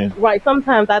been trying. Right.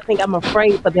 Sometimes I think I'm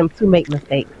afraid for them to make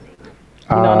mistakes.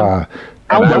 You know what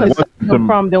I want want to stop them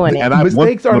from doing it. And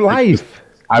mistakes are life.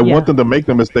 I want them to make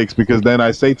the mistakes, because then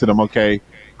I say to them, okay,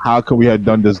 how could we have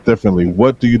done this differently?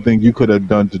 What do you think you could have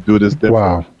done to do this differently?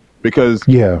 Wow. Because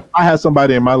I had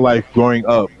somebody in my life growing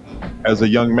up as a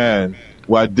young man,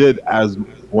 what I did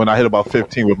when I hit about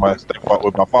 15 with my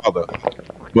father.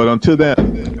 But until then,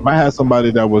 if I had somebody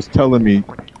that was telling me,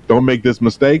 don't make this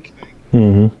mistake,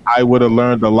 I would have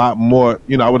learned a lot more.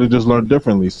 I would have just learned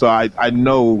differently. So I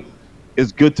know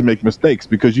it's good to make mistakes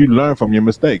because you learn from your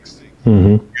mistakes.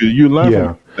 You learn from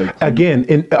your mistakes.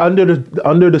 Again,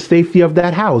 under the safety of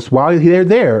that house, while they're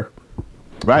there,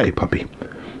 Right. okay, puppy.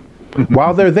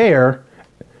 While they're there,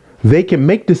 they can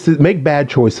make bad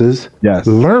choices. Yes.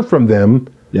 Learn from them.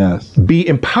 Yes. Be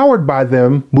empowered by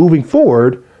them moving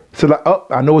forward. So like, oh,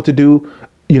 I know what to do.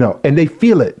 And they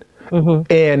feel it.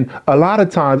 And a lot of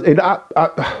times, and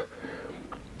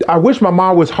I wish my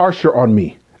mom was harsher on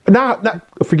me. Not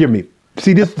forgive me.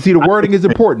 See the wording is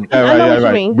important. Yeah, I know what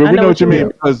you mean. But I we know know what what you you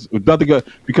mean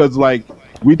because like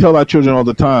we tell our children all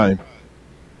the time,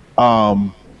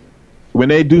 when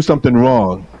they do something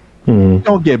wrong, we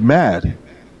don't get mad.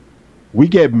 We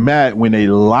get mad when they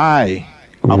lie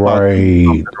about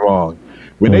something wrong.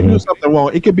 When they do something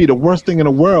wrong, it could be the worst thing in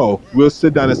the world. We'll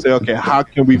sit down and say, okay, how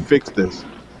can we fix this?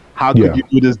 How could you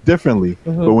do this differently?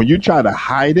 But when you try to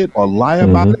hide it or lie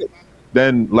about it,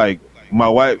 then like my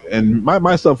wife and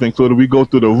myself included, we go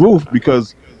through the roof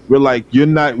because we're like, you're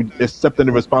not accepting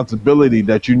the responsibility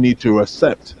that you need to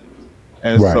accept.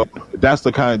 And so that's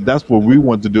what we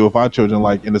want to do with our children,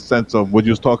 like in the sense of what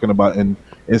you was talking about and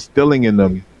instilling in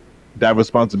them that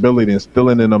responsibility,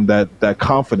 instilling in them that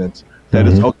confidence that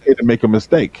it's okay to make a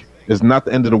mistake. It's not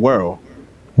the end of the world.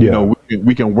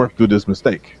 We can work through this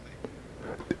mistake.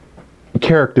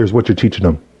 Character is what you're teaching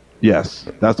them. Yes,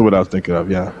 that's what I was thinking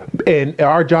of. Yeah, and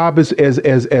our job is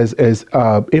as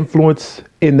influence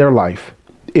in their life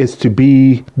is to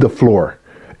be the floor,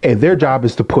 and their job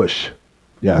is to push.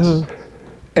 Yes.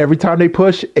 Every time they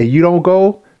push and you don't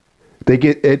go, they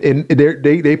get and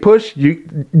they push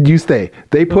you stay.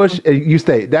 They push and you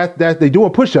stay. That they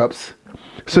doing push-ups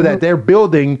so that they're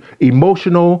building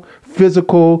emotional,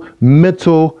 physical,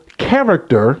 mental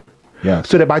character. Yeah.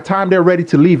 So that by the time they're ready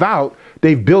to leave out,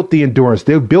 they've built the endurance,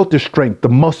 they've built the strength, the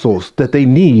muscles that they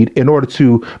need in order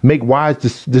to make wise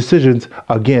decisions,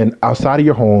 again, outside of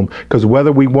your home. Because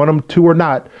whether we want them to or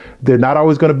not, they're not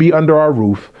always going to be under our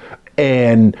roof.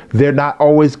 And they're not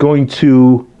always going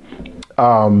to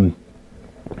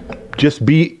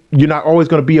you're not always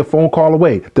going to be a phone call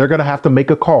away. They're going to have to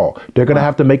make a call. They're going to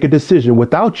have to make a decision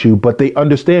without you. But they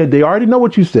understand, they already know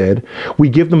what you said. We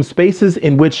give them spaces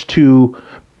in which to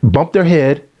bump their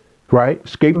head, right?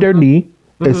 Scrape their knee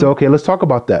and say, okay, let's talk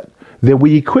about that. Then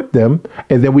we equip them.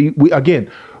 And then we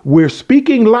again, we're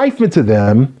speaking life into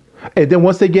them. And then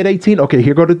once they get 18, okay,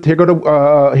 here go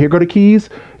the keys.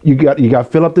 You got to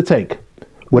fill up the tank.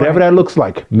 Whatever that looks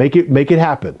like, make it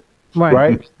happen.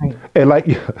 Right. And like,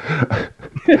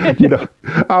 I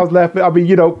was laughing. I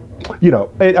mean,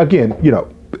 and again,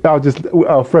 I was just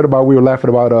a friend of mine. We were laughing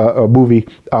about a movie.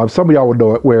 Some of y'all would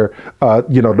know it, where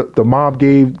the mom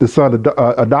gave the son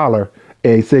 $1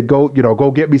 and he said,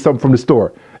 go get me something from the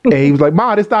store. And he was like,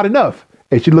 "Mom, it's not enough."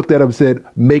 And she looked at him and said,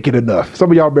 "Make it enough." Some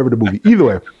of y'all remember the movie. Either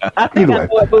way. I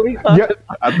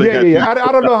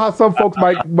don't know how some folks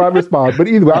might respond, but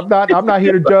either way, I'm not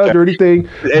here to judge or anything.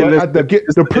 But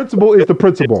the principle is the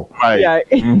principle. Right.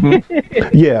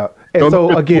 Yeah. And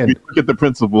so again, get the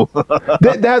principle.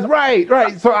 That's right.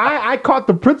 So I caught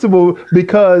the principle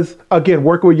because, again,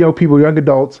 working with young people, young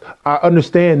adults, I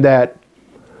understand that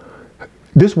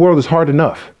this world is hard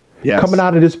enough. Yes. Coming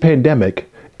out of this pandemic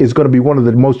is going to be one of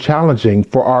the most challenging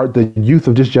for the youth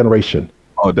of this generation.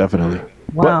 Oh, definitely.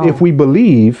 Wow. But if we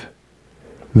believe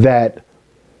that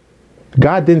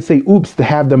God didn't say oops to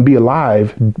have them be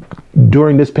alive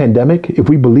during this pandemic, if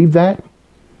we believe that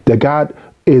God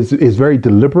is very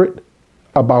deliberate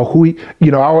about who he,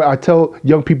 I tell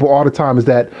young people all the time is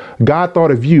that God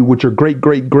thought of you with your great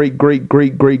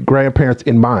grandparents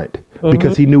in mind,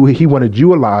 because he knew he wanted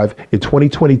you alive in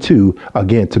 2022,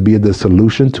 again, to be the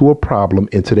solution to a problem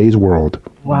in today's world.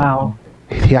 Wow.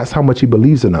 That's how much he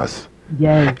believes in us.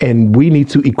 Yes. And we need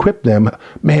to equip them.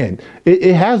 Man,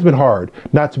 it has been hard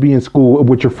not to be in school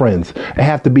with your friends. I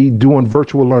have to be doing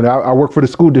virtual learning. I work for the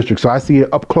school district, so I see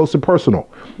it up close and personal.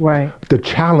 Right. The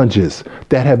challenges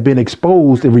that have been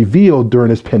exposed and revealed during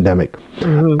this pandemic.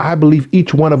 I believe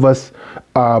each one of us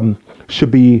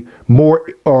should be more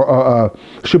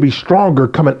should be stronger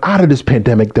coming out of this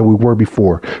pandemic than we were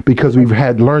before, because we've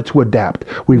learned to adapt,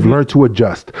 we've learned to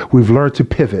adjust, we've learned to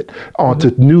pivot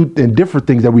onto new and different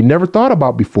things that we never thought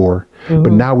about before,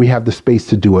 but now we have the space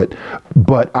to do it.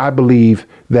 But I believe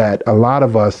that a lot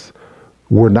of us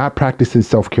were not practicing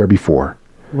self-care before.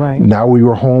 Right. Now we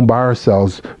were home by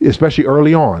ourselves, especially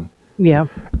early on. Yeah.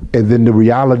 And then the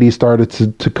reality started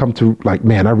to come to, like,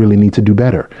 man, I really need to do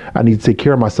better. I need to take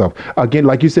care of myself. Again,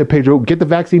 like you said, Pedro, get the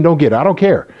vaccine, don't get it. I don't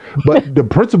care. But the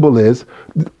principle is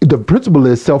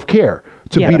self-care.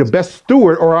 to Yeah. be the best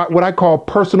steward, or what I call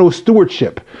personal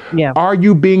stewardship. Yeah. Are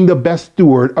you being the best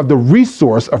steward of the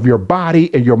resource of your body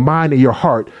and your mind and your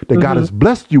heart that God has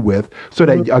blessed you with, so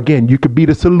that, again, you could be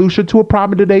the solution to a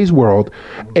problem in today's world,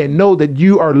 and know that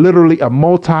you are literally a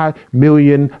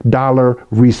multi-million-dollar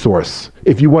resource,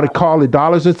 if you want to call it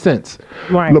dollars and cents.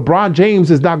 Right. LeBron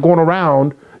James is not going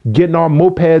around getting on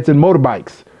mopeds and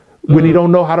motorbikes when he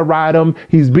don't know how to ride them.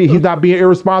 He's not being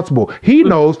irresponsible. He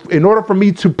knows, in order for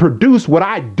me to produce what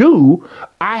I do,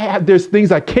 there's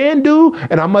things I can do,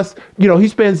 and I must, he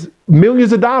spends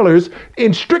millions of dollars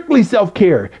in strictly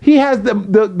self-care. He has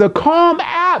the Calm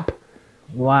app.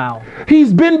 Wow.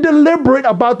 He's been deliberate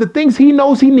about the things he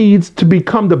knows he needs to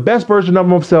become the best version of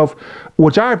himself,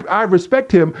 which I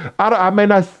respect him. I may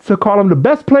not call him the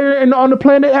best player on the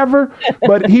planet ever,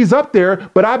 but he's up there.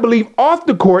 But I believe off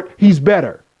the court, he's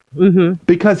better.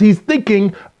 Because he's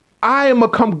thinking, I am a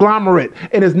conglomerate,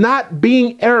 and it's not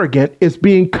being arrogant. It's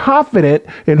being confident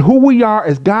in who we are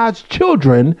as God's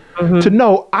children, to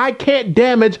know I can't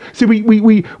damage. See,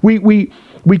 we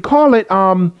call it,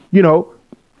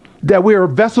 that we are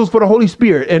vessels for the Holy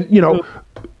Spirit, and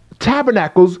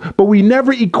tabernacles, but we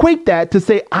never equate that to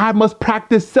say I must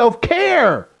practice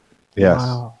self-care. Yes.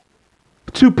 Wow.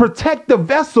 To protect the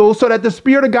vessel so that the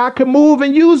Spirit of God can move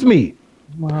and use me.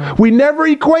 Wow. We never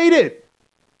equate it.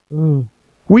 We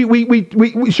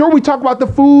talk about the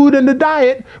food and the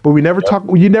diet, but we never talk.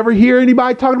 You never hear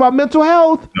anybody talking about mental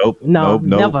health. No,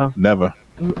 Never.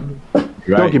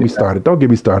 Don't get me started. Don't get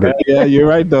me started. Yeah, you're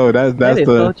right though. That's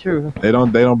so true. They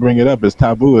don't bring it up. It's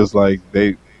taboo. It's like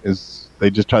they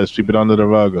just try to sweep it under the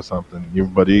rug or something.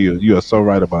 You are so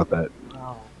right about that.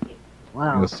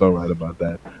 Wow. You're so right about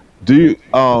that. Do you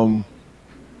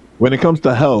when it comes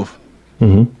to health,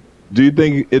 do you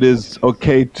think it is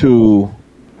okay to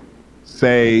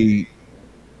say,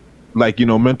 like,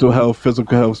 mental health,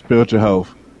 physical health, spiritual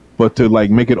health, but to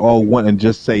like make it all one and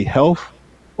just say health?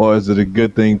 Or is it a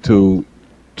good thing to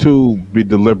be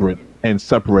deliberate and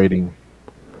separating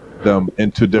them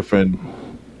into different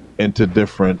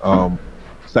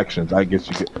sections? I guess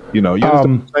you could, you understand what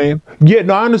I'm saying? Yeah,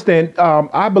 no, I understand.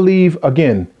 I believe,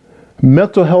 again,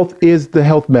 mental health is the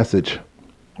health message.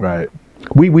 Right.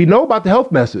 We know about the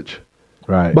health message.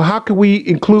 Right. But how can we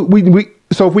include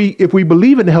so if we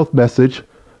believe in the health message,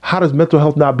 how does mental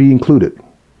health not be included?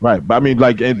 Right. But I mean,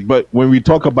 but when we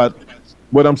talk about,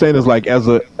 what I'm saying is, like, as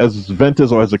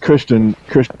Ventus or as a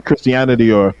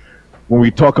Christianity, or when we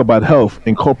talk about health,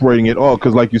 incorporating it all,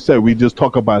 because like you said, we just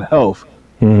talk about health,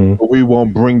 but we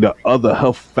won't bring the other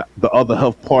health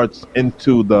parts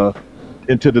into the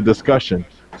discussion.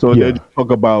 So they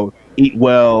talk about eat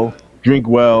well, drink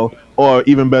well, or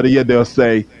even better yet, they'll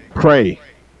say pray.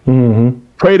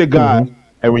 Pray to God,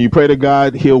 and when you pray to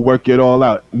God, He'll work it all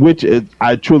out, which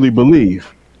I truly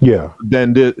believe. Yeah.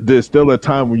 Then there's still a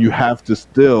time when you have to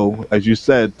still, as you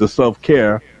said, the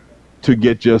self-care to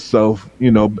get yourself,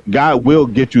 God will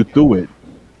get you through it,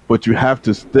 but you have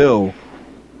to still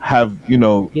have,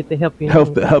 Get the help you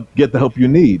get the help you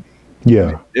need.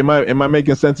 Yeah. Am I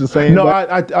making sense in saying No,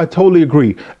 that? I totally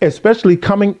agree. Especially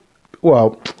to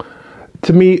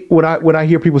me, when I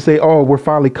hear people say, "Oh, we're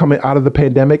finally coming out of the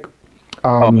pandemic,"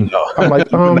 I'm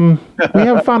like, we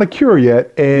haven't found a cure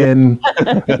yet. And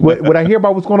when I hear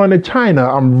about what's going on in China,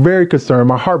 I'm very concerned.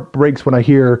 My heart breaks when I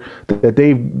hear that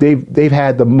they've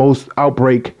had the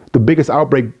biggest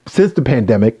outbreak since the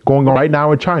pandemic going on right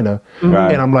now in China.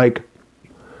 Right. And I'm like,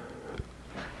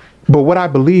 but what I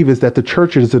believe is that the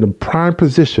church is in a prime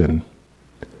position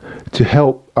to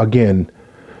help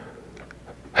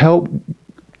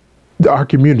our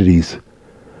communities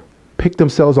pick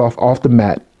themselves off the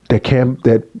mat that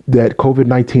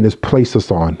COVID-19 has placed us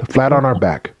on, flat on our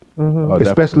back,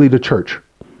 especially the church,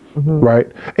 right?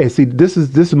 And see, this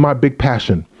is my big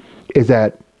passion, is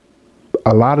that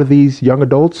a lot of these young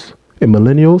adults and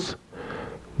millennials,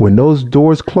 when those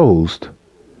doors closed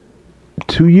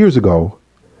 2 years ago,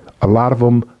 a lot of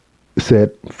them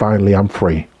said, "Finally, I'm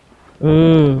free."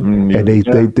 And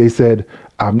they said,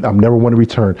 "I'm never want to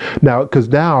return."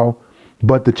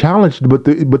 But the challenge, but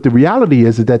the reality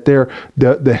is that their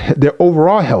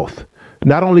overall health,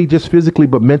 not only just physically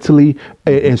but mentally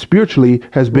and spiritually,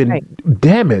 has been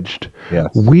damaged. Yes.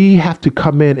 We have to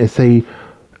come in and say,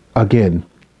 again,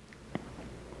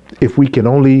 if we can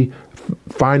only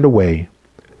find a way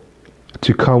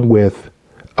to come with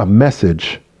a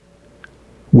message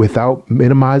without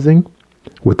minimizing,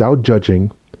 without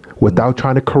judging, without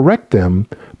trying to correct them,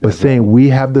 but saying we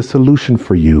have the solution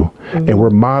for you, and we're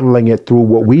modeling it through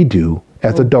what we do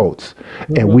as adults.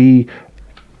 And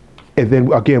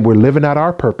then again, we're living out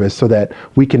our purpose so that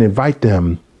we can invite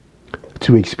them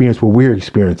to experience what we're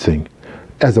experiencing.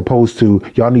 as opposed to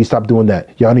y'all need to stop doing that.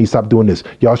 Y'all need to stop doing this.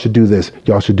 Y'all should do this.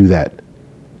 Y'all should do that.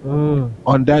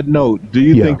 On that note, do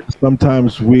you think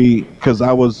sometimes because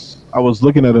I was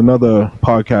looking at another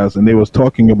podcast and they was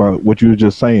talking about what you were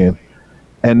just saying,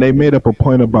 and they made up a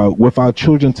point about with our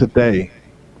children today,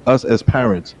 us as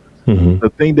parents,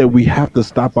 the thing that we have to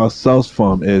stop ourselves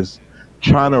from is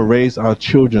trying to raise our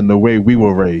children the way we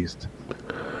were raised.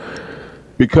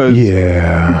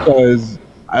 Because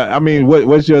I mean,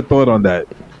 what's your thought on that?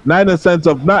 Not in the sense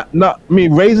of not I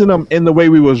mean raising them in the way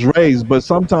we was raised, but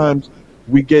sometimes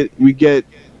we get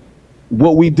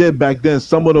what we did back then.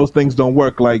 Some of those things don't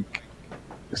work, like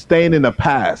staying in the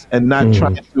past and not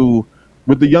trying to.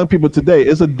 With the young people today,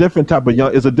 it's a different type of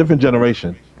it's a different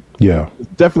generation. Yeah, it's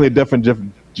definitely a different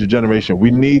generation. We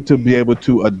need to be able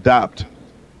to adapt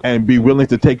and be willing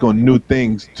to take on new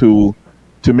things to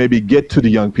maybe get to the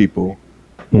young people.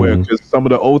 Where because some of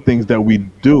the old things that we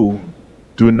do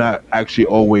not actually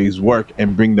always work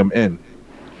and bring them in.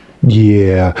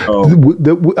 Yeah,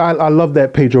 I love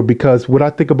that, Pedro, because when I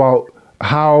think about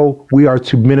how we are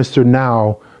to minister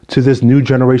now to this new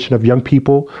generation of young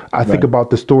people, I think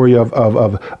about the story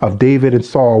of David and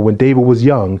Saul when David was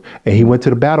young and he went to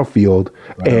the battlefield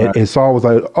and Saul was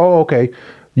like, oh, okay.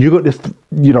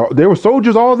 There were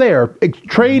soldiers all there,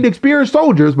 trained, experienced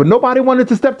soldiers, but nobody wanted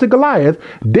to step to Goliath.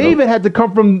 David had to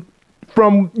come from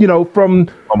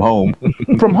home,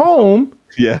 from home,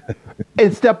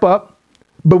 and step up.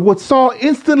 But what Saul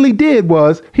instantly did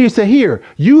was he said, "Here,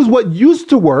 use what used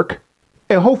to work,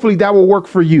 and hopefully that will work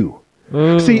for you."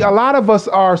 See, a lot of us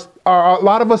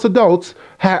adults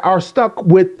are stuck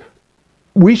with.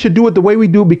 We should do it the way we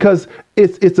do because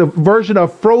it's a version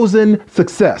of frozen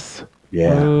success.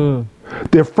 Yeah.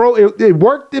 It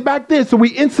worked back then, so we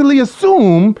instantly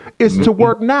assume it's to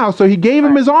work now. So he gave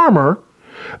him his armor,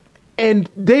 and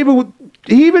David,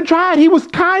 he even tried. He was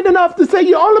kind enough to say,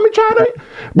 let me try it.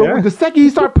 But the second he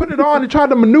started putting it on and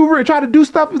tried to maneuver and try to do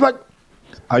stuff, he's like,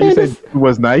 you said it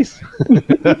was nice.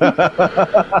 It's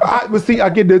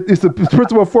the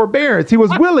principle of forbearance. He was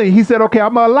willing. He said, okay,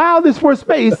 I'm going to allow this for a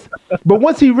space. But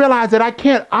once he realized that I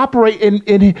can't operate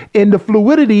in the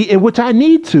fluidity in which I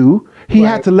need to, he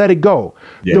had to let it go.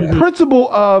 Yeah. The principle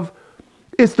of,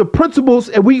 it's the principles,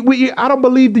 and I don't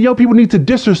believe the young people need to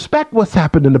disrespect what's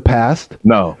happened in the past.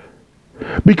 No.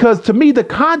 Because to me, the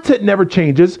content never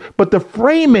changes, but the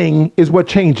framing is what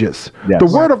changes. Yes. The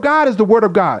Word of God is the Word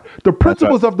of God. The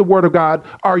principles of the Word of God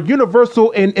are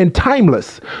universal and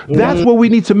timeless. That's what we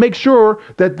need to make sure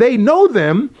that they know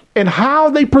them and how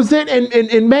they present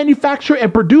and manufacture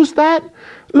and produce that.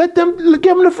 Give them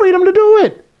the freedom to do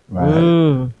it.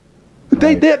 Right.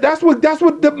 That's what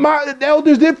the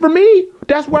elders did for me.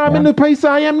 That's where I'm in the place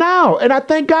I am now. And I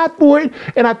thank God for it.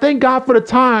 And I thank God for the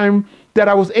time that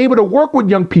I was able to work with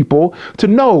young people to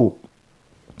know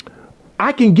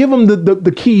I can give them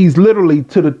the keys literally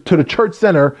to the church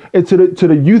center and to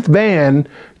the youth van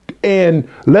and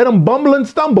let them bumble and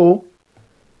stumble.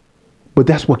 But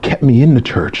that's what kept me in the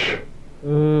church.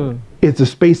 It's a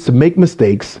space to make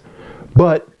mistakes,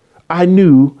 but I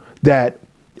knew that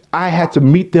I had to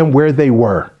meet them where they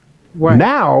were. Right.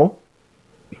 Now,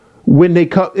 when they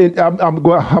come, I'm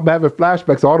having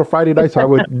flashbacks all the Friday nights I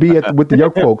would be with the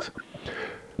young folks.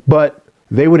 But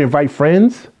they would invite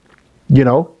friends,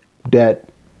 that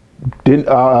didn't.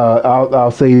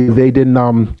 I'll say they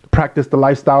didn't practice the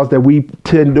lifestyles that we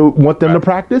tend to want them to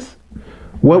practice.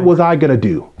 What was I gonna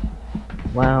do?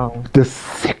 Wow. The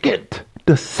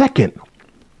second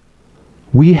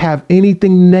we have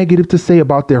anything negative to say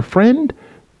about their friend,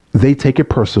 they take it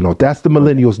personal. That's the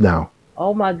millennials now.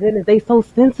 Oh my goodness, they so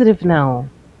sensitive now.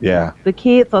 Yeah. The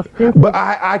kids are sensitive. But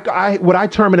I what I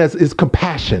term it as is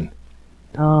compassion.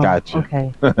 Oh, gotcha.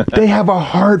 Okay. They have a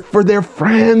heart for their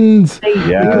friends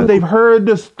because they've heard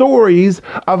the stories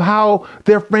of how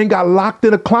their friend got locked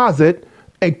in a closet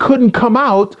and couldn't come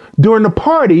out during the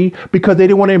party because they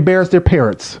didn't want to embarrass their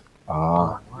parents.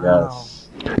 Yes.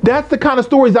 That's the kind of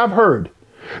stories I've heard,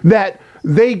 that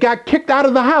they got kicked out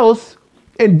of the house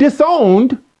and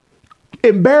disowned,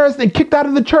 embarrassed and kicked out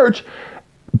of the church.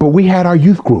 But we had our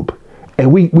youth group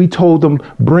and we told them,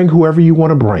 bring whoever you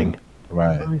want to bring.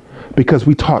 Right. Because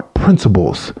we taught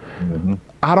principles.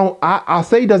 I'll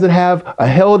say it doesn't have a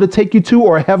hell to take you to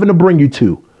or a heaven to bring you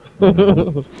to.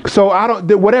 So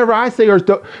whatever I say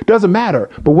doesn't matter.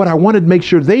 But what I wanted to make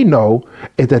sure they know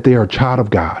is that they are a child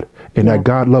of God and that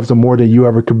God loves them more than you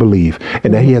ever could believe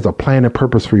and that he has a plan and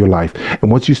purpose for your life.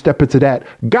 And once you step into that,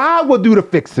 God will do the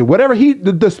fixing. Whatever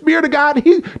the Spirit of God,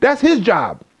 that's his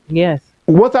job. Yes.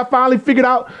 Once I finally figured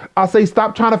out, I'll say,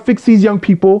 stop trying to fix these young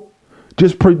people.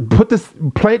 Just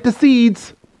plant the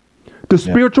seeds the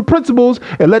spiritual principles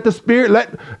and let the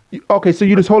Spirit Okay, so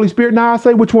you this Holy Spirit now. I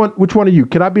say which one are you?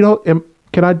 Can I be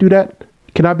can I do that?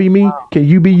 Can I be me? Wow. Can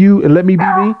you be you and let me be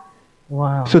me?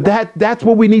 Wow. So that's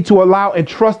what we need to allow and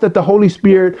trust that the Holy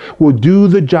Spirit will do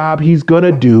the job he's going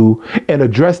to do and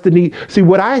address the need. See,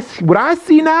 what I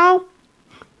see now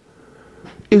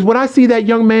is when I see that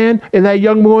young man and that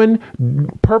young woman,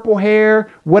 purple hair,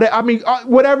 whatever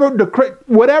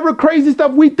crazy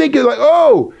stuff we think is like,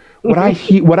 oh, what I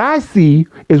see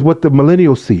is what the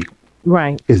millennials see.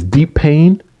 Right. Is deep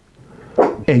pain.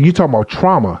 And you talking about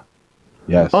trauma.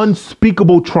 Yes.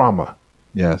 Unspeakable trauma.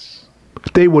 Yes.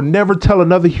 They will never tell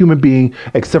another human being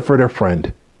except for their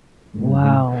friend.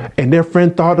 Wow. And their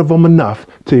friend thought of them enough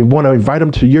to want to invite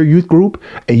them to your youth group,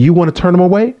 and you want to turn them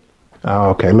away? Oh,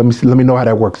 okay, let me know how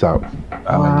that works out. Wow.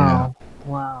 Yeah.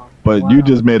 Wow. But you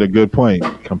just made a good point.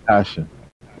 Compassion.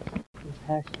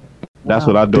 That's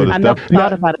what our daughters definitely.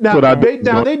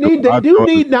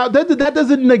 That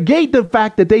doesn't negate the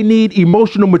fact that they need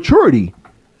emotional maturity.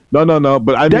 No.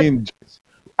 But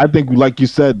I think, like you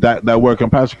said, that word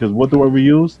compassion, because what the word we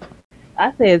used?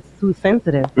 I said it's too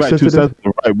sensitive. Right, too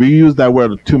sensitive. Right. We use that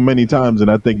word too many times, and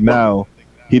I think now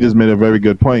he just made a very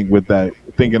good point with that,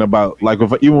 thinking about, like,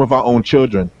 even with our own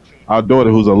children, our daughter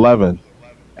who's 11,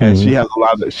 and she has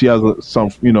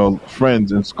some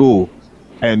friends in school,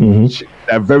 and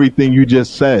that very thing you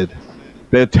just said,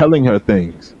 they're telling her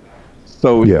things.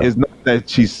 So it's not that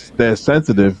they're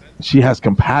sensitive. She has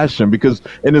compassion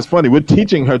and it's funny, we're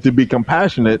teaching her to be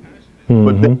compassionate,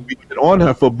 but then we get on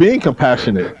her for being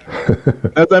compassionate.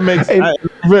 Does that make sense?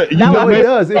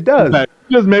 It does.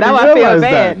 You just made now me I feel realize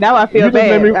bad. that. Now I feel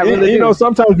bad.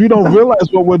 Sometimes we don't realize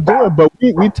what we're doing, but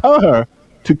we tell her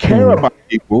to care about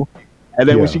people, and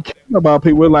then when she cares about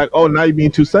people, we're like, oh, now you're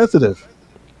being too sensitive.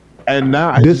 And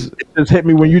now it just hit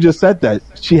me when you just said that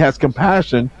she has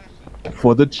compassion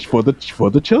for the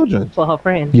children, for her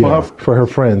friends, for her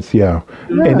friends,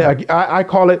 And I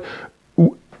call it.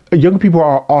 Young people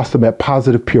are awesome at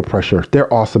positive peer pressure. They're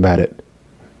awesome at it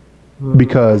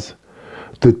because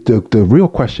the real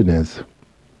question is,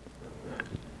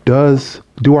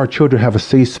 do our children have a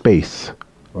safe space,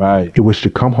 right, in which to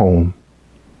come home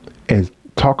and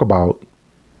talk about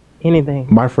anything?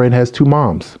 My friend has 2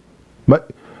 moms,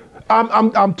 but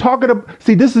I'm talking to.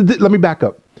 See, let me back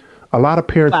up. A lot of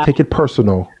parents take it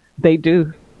personal. They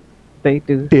do.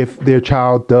 If their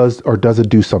child does or doesn't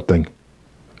do something,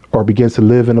 or begins to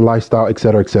live in a lifestyle, et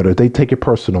cetera, they take it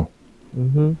personal.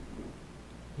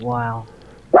 Wow.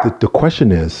 The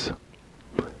question is,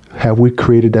 have we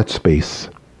created that space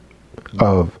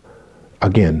of,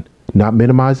 again, not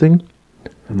minimizing,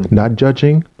 not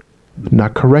judging,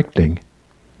 not correcting,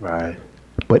 right,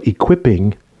 but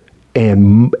equipping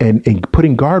and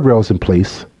putting guardrails in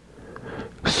place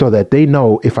so that they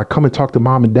know if I come and talk to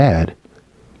mom and dad,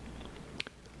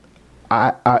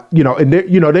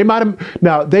 they might have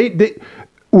now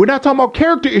we're not talking about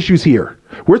character issues here.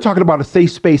 We're talking about a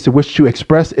safe space in which to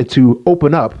express and to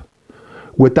open up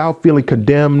without feeling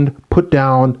condemned, put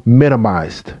down,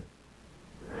 minimized.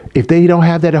 If they don't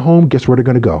have that at home, guess where they're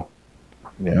going to go?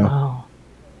 Yeah. Wow.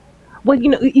 Well,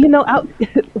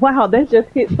 wow, that just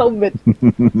hit so much.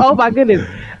 Oh my goodness.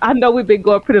 I know we've been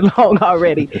going pretty long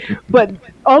already, but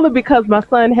only because my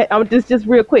son just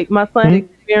real quick, my son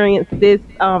experienced this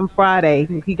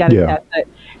Friday. He got his haircut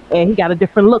and he got a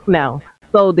different look now.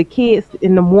 So the kids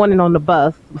in the morning on the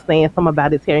bus was saying something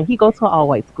about his hair, and he goes to an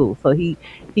all-white school. So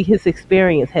his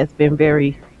experience has been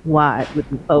very wide with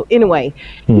him. So anyway,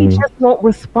 he just won't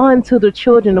respond to the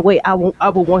children the way I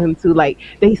would want him to. Like,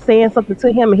 they saying something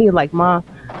to him and he's like, Mom,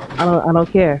 I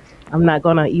don't care. I'm not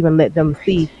gonna even let them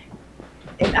see.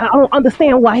 And I don't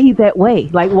understand why he's that way.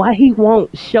 Like, why he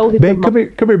won't show his babe, come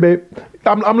here, babe.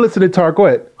 I'm listening to her. Go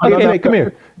ahead. Okay. No, come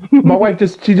here. My wife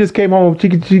just came home.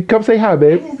 She come say hi,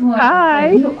 babe.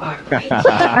 Hi.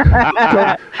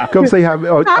 Come say hi.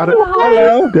 Oh,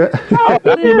 Hello.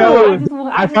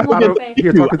 I just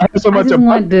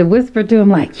wanted to whisper to him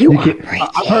like, you are preaching.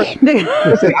 I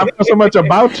heard so much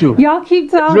about you. Y'all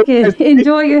keep talking.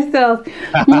 Enjoy yourselves.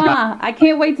 Mwah. I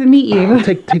can't wait to meet you.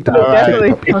 Take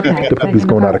the puppy's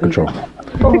going out of control.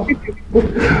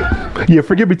 Yeah,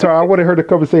 forgive me, Tara. I wanted her to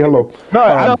come and say hello.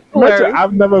 No,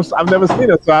 I've never seen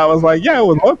her, so I was like, yeah, I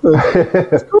would love to.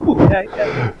 It's cool.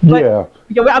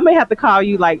 I may have to call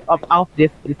you like off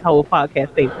this whole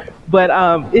podcast thing, but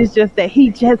it's just that he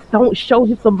just don't show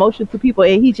his emotion to people,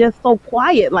 and he just so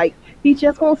quiet. Like, he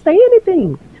just won't say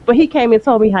anything. But he came and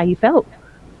told me how he felt.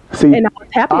 See, and I was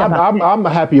happy about that. I'm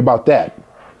happy about that.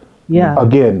 Yeah.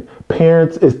 Again,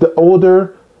 parents, it's the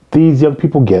older these young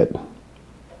people get,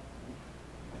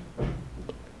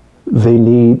 they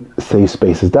need safe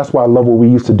spaces. That's why I love what we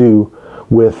used to do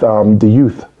with the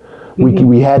youth.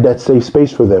 We had that safe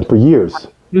space for them for years.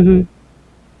 And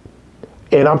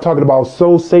I'm talking about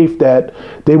so safe that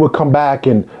they would come back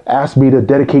and ask me to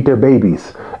dedicate their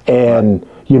babies and,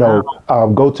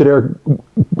 go to their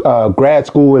grad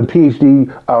school and PhD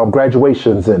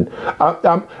graduations. And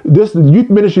this youth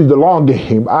ministry is the long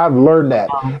game. I've learned that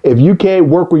if you can't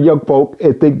work with young folk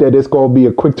and think that it's going to be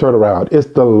a quick turnaround, it's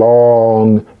the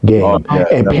long game.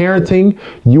 And parenting,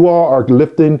 you all are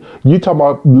lifting, you talking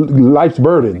about life's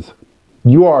burdens.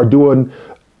 You are doing,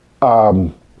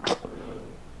 man,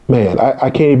 I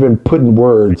can't even put in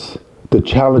words the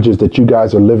challenges that you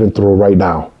guys are living through right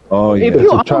now. Oh, yeah. If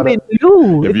you only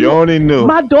knew. If you only knew.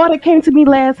 My daughter came to me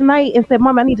last night and said,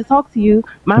 Mom, I need to talk to you.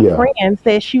 My friend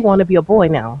said she want to be a boy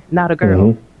now, not a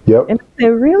girl. Yep. And I said,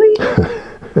 really?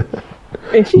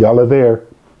 And y'all are there.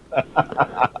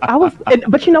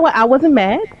 But you know what? I wasn't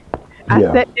mad. I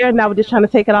sat there and I was just trying to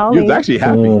take it all in. You was actually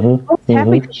happy. I was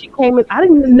happy that she came in. I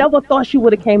never thought she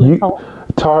would have came and told.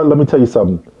 Tara, let me tell you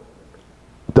something.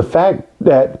 The fact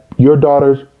that your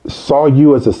daughter saw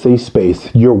you as a safe space,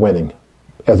 you're winning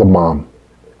as a mom.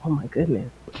 Oh my goodness.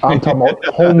 I'm talking about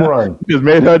home run. Just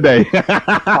made her day.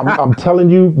 I'm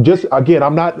telling you, just again,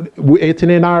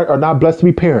 Anthony and I are not blessed to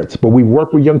be parents, but we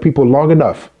work with young people long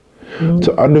enough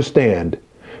to understand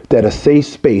that a safe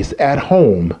space at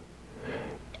home,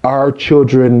 our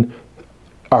children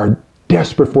are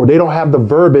desperate for. They don't have the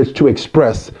verbiage to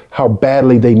express how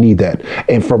badly they need that.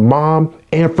 And for mom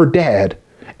and for dad,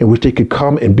 in which they could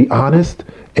come and be honest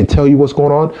and tell you what's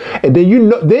going on. And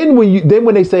then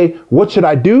when they say, what should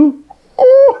I do?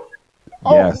 Oh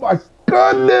my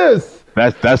goodness.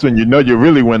 That's when you know you're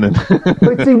really winning.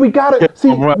 But see, we gotta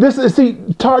this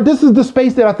is the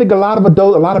space that I think a lot of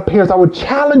adults, a lot of parents, I would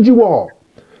challenge you all.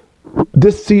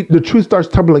 The truth starts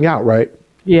tumbling out, right?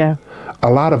 Yeah. A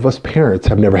lot of us parents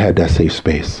have never had that safe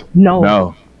space.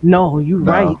 No, you're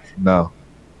right. No.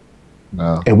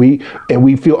 And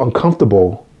we feel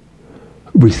uncomfortable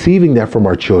receiving that from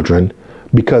our children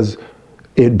because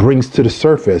it brings to the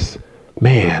surface,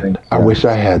 man, I wish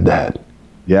I had that.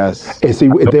 Yes. And see,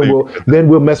 then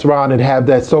we'll mess around and have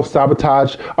that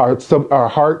self-sabotage our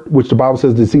heart, which the Bible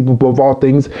says deceitful above all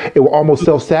things. It will almost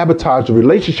self-sabotage the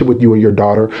relationship with you and your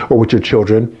daughter or with your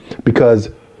children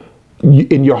because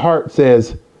in your heart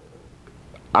says,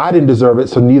 I didn't deserve it,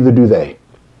 so neither do they.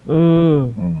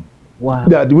 Wow.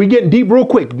 Now, we getting deep real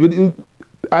quick.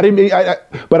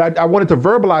 But I wanted to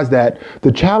verbalize that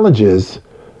the challenge is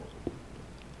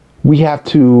we have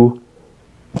to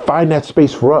find that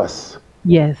space for us.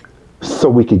 Yes. So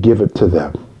we could give it to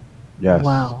them. Yes.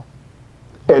 Wow.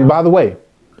 And by the way,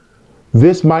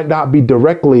 this might not be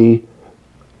directly,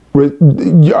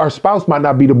 our spouse might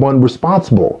not be the one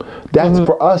responsible. That's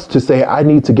for us to say, I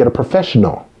need to get a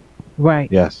professional. Right.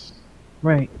 Yes.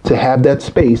 Right. To have that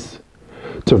space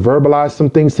to verbalize some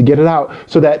things, to get it out,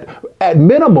 so that at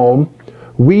minimum,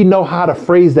 we know how to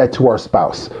phrase that to our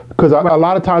spouse. Because a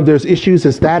lot of times there's issues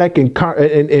and static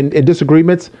and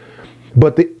disagreements,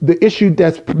 but the issue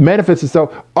that manifests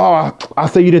itself, I'll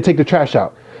say you didn't take the trash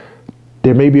out.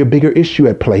 There may be a bigger issue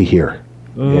at play here.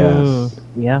 Yes.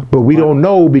 Yeah. But we don't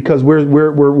know because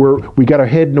we got our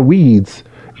head in the weeds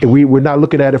and we're not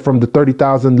looking at it from the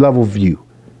 30,000 level view.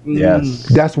 Yes.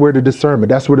 That's where the discernment,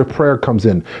 that's where the prayer comes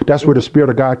in. That's where the Spirit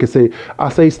of God can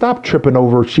say, stop tripping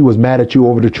over, she was mad at you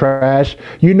over the trash.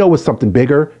 You know it's something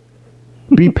bigger.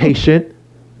 Be patient.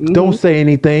 Don't say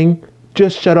anything.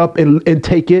 Just shut up and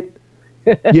take it.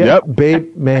 Yep,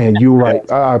 babe, man, you're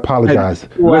right. I apologize.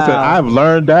 Wow. Listen, I've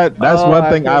learned that. That's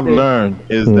one thing I've learned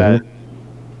is that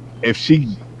if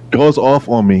she goes off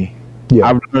on me,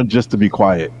 I've learned just to be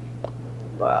quiet.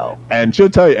 Wow. And she'll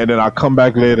tell you, and then I'll come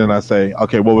back later and I say,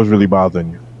 okay, what was really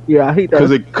bothering you? Yeah, he does. Because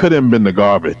it couldn't have been the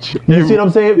garbage. You see what I'm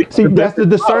saying? See, that's the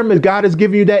discernment. God is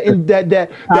giving you that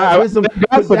wisdom.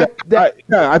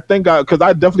 I thank God, because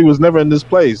I definitely was never in this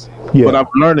place. Yeah. But I'm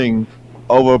learning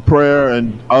over prayer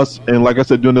and us, and like I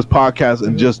said, doing this podcast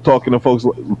and just talking to folks,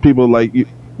 people like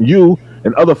you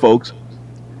and other folks,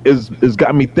 is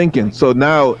got me thinking. So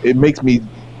now it makes me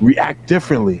react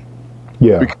differently.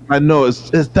 Yeah, because I know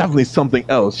it's definitely something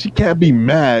else. She can't be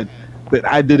mad that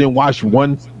I didn't wash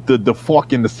the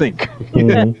fork in the sink.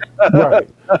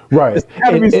 Right.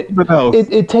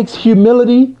 It takes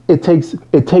humility. It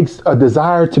takes a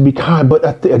desire to be kind.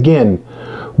 But again,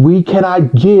 we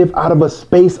cannot give out of a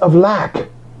space of lack.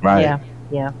 Right.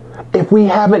 Yeah. If we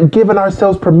haven't given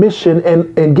ourselves permission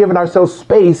and given ourselves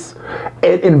space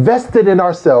and invested in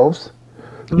ourselves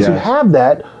to have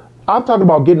that. I'm talking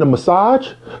about getting a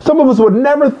massage. Some of us would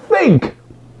never think.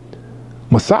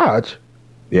 Massage?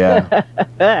 Yeah.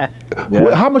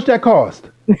 Well, how much that cost?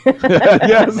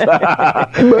 Yes.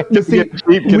 But see,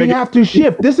 we have to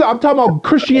shift. I'm talking about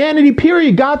Christianity,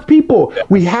 period. God's people.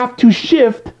 We have to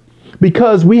shift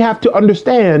because we have to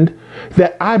understand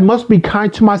that I must be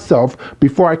kind to myself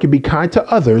before I can be kind to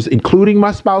others, including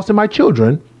my spouse and my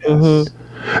children.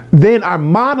 Then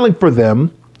I'm modeling for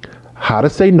them how to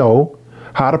say no,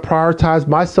 how to prioritize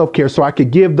my self-care so I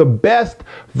could give the best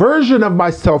version of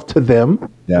myself to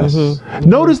them. Yes.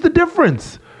 Notice the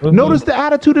difference. Notice the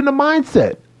attitude and the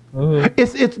mindset.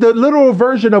 It's the literal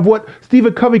version of what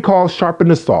Stephen Covey calls sharpen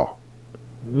the saw.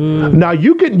 Now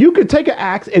you can take an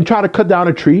axe and try to cut down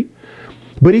a tree,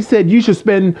 but he said you should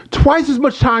spend twice as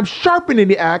much time sharpening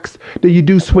the axe than you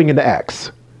do swinging the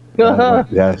axe.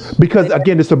 Yes. Because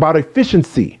again, it's about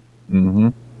efficiency.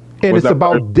 And it's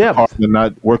about depth.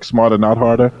 Work smarter, not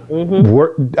harder.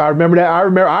 I remember that. I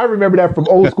remember that from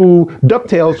old school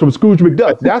DuckTales from Scrooge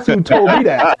McDuck. That's who told me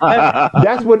that.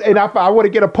 That's what. And I want to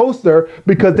get a poster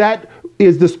because that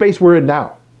is the space we're in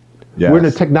now. Yes. We're in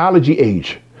a technology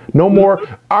age. No more.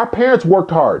 Our parents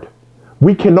worked hard.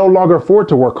 We can no longer afford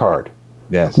to work hard.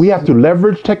 Yes. We have to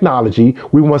leverage technology.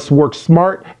 We must work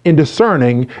smart and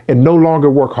discerning and no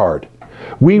longer work hard.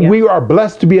 We are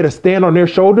blessed to be able to stand on their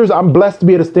shoulders. I'm blessed to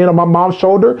be able to stand on my mom's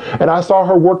shoulder. And I saw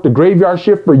her work the graveyard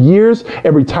shift for years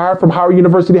and retired from Howard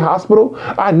University Hospital.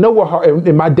 I know what her,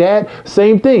 and my dad,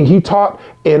 same thing. He taught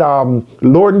in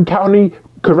Loudoun County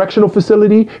Correctional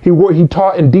Facility. He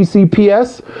taught in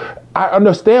DCPS. I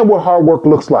understand what hard work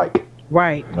looks like.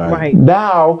 Right.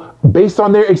 Now, based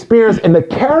on their experience and the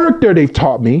character they've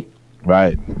taught me,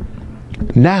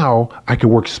 now I can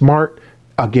work smart.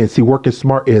 Again, see, working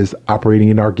smart is operating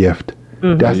in our gift.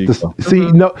 That's the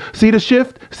see the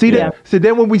shift. See that. So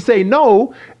then when we say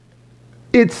no,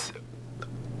 it's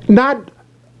not.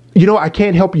 I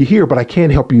can't help you here, but I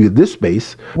can help you in this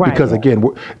space because again,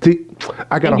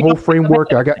 I got a whole framework.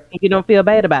 You don't feel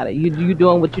bad about it. You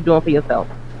doing what you're doing for yourself.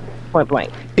 Point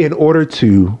blank. In order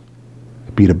to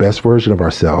be the best version of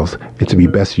ourselves and to be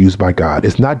best used by God,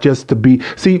 it's not just to be.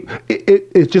 See,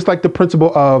 it's just like the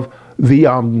principle of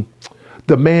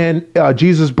the man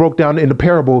Jesus broke down in the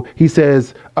parable. He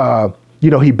says,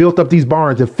 he built up these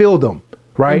barns and filled them,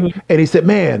 right? And he said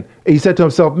to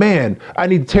himself, man, I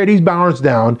need to tear these barns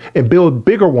down and build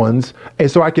bigger ones,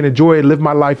 and so I can enjoy and live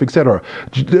my life, etc.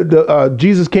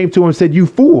 Jesus came to him and said, you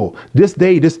fool, this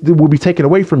will be taken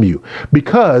away from you,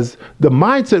 because the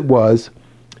mindset was,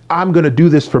 I'm going to do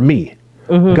this for me.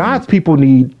 God's people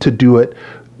need to do it,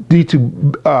 need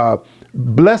to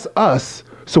bless us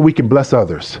so we can bless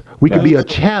others. We can be a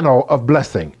channel of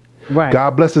blessing. Right.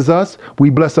 God blesses us, we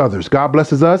bless others. God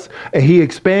blesses us, and he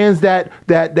expands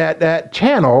that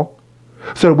channel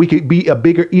so that we could be a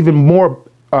bigger, even more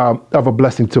of a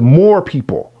blessing to more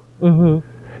people.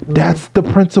 That's the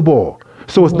principle.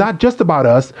 So it's not just about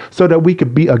us, so that we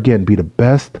could be the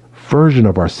best version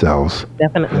of ourselves.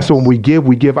 Definitely. So when we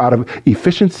give out of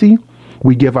efficiency,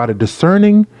 we give out of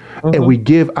discerning, and we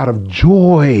give out of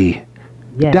joy.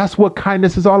 Yes. That's what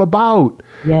kindness is all about.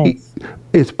 Yes.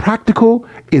 It's practical,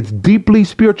 it's deeply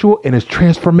spiritual, and it's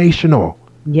transformational.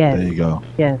 Yes. There you go.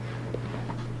 Yes.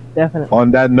 Definitely.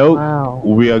 On that note,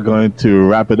 we are going to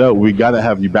wrap it up. We got to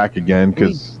have you back again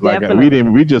because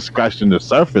we just scratched in the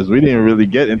surface. We didn't really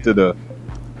get into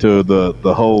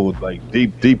the whole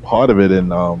deep part of it,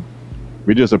 and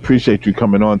we just appreciate you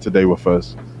coming on today with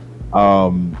us.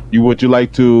 Would you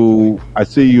like to? I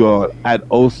see you are at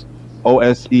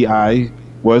OSEI.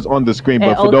 Was on the screen,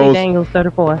 but for those Daniels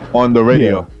 34 on the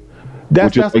radio,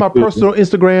 that's my personal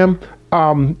Instagram.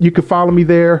 You can follow me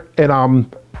there,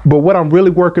 and but what I'm really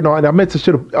working on, and I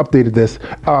should have updated this.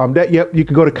 You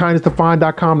can go to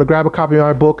kindnesstofind.com to grab a copy of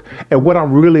my book. And what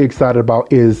I'm really excited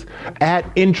about is at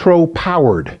Intro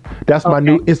Powered. That's my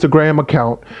new Instagram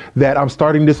account that I'm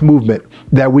starting this movement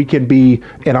that we can be.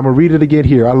 And I'm gonna read it again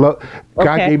here.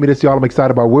 God gave me this, y'all. I'm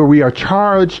excited about where we are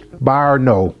charged by our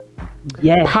no.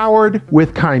 Yes. Powered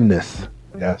with kindness.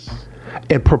 Yes.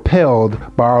 And propelled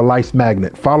by our life's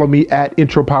magnet. Follow me at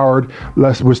Intro Powered.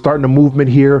 We're starting a movement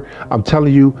here. I'm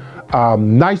telling you,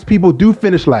 nice people do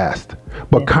finish last,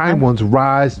 but kind ones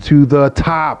rise to the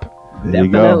top. There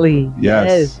Definitely. You go.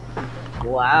 Yes.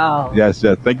 Wow. Yes.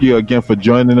 Thank you again for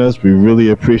joining us. We really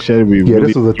appreciate it.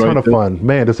 This was a ton of fun.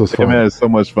 Man, this was fun. Man, it's so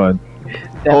much fun.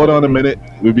 Definitely. Hold on a minute.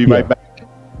 We'll be right back.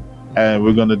 And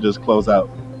we're going to just close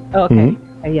out. Okay.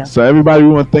 Yeah. So everybody, we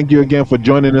want to thank you again for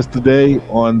joining us today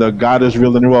on the God is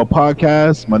Real and Raw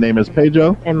podcast. My name is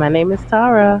Pedro. And my name is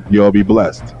Tara. You all be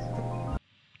blessed.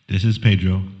 This is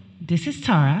Pedro. This is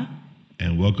Tara.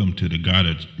 And welcome to the God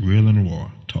is Real and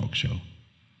Raw talk show.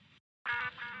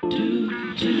 To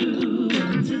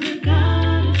the God.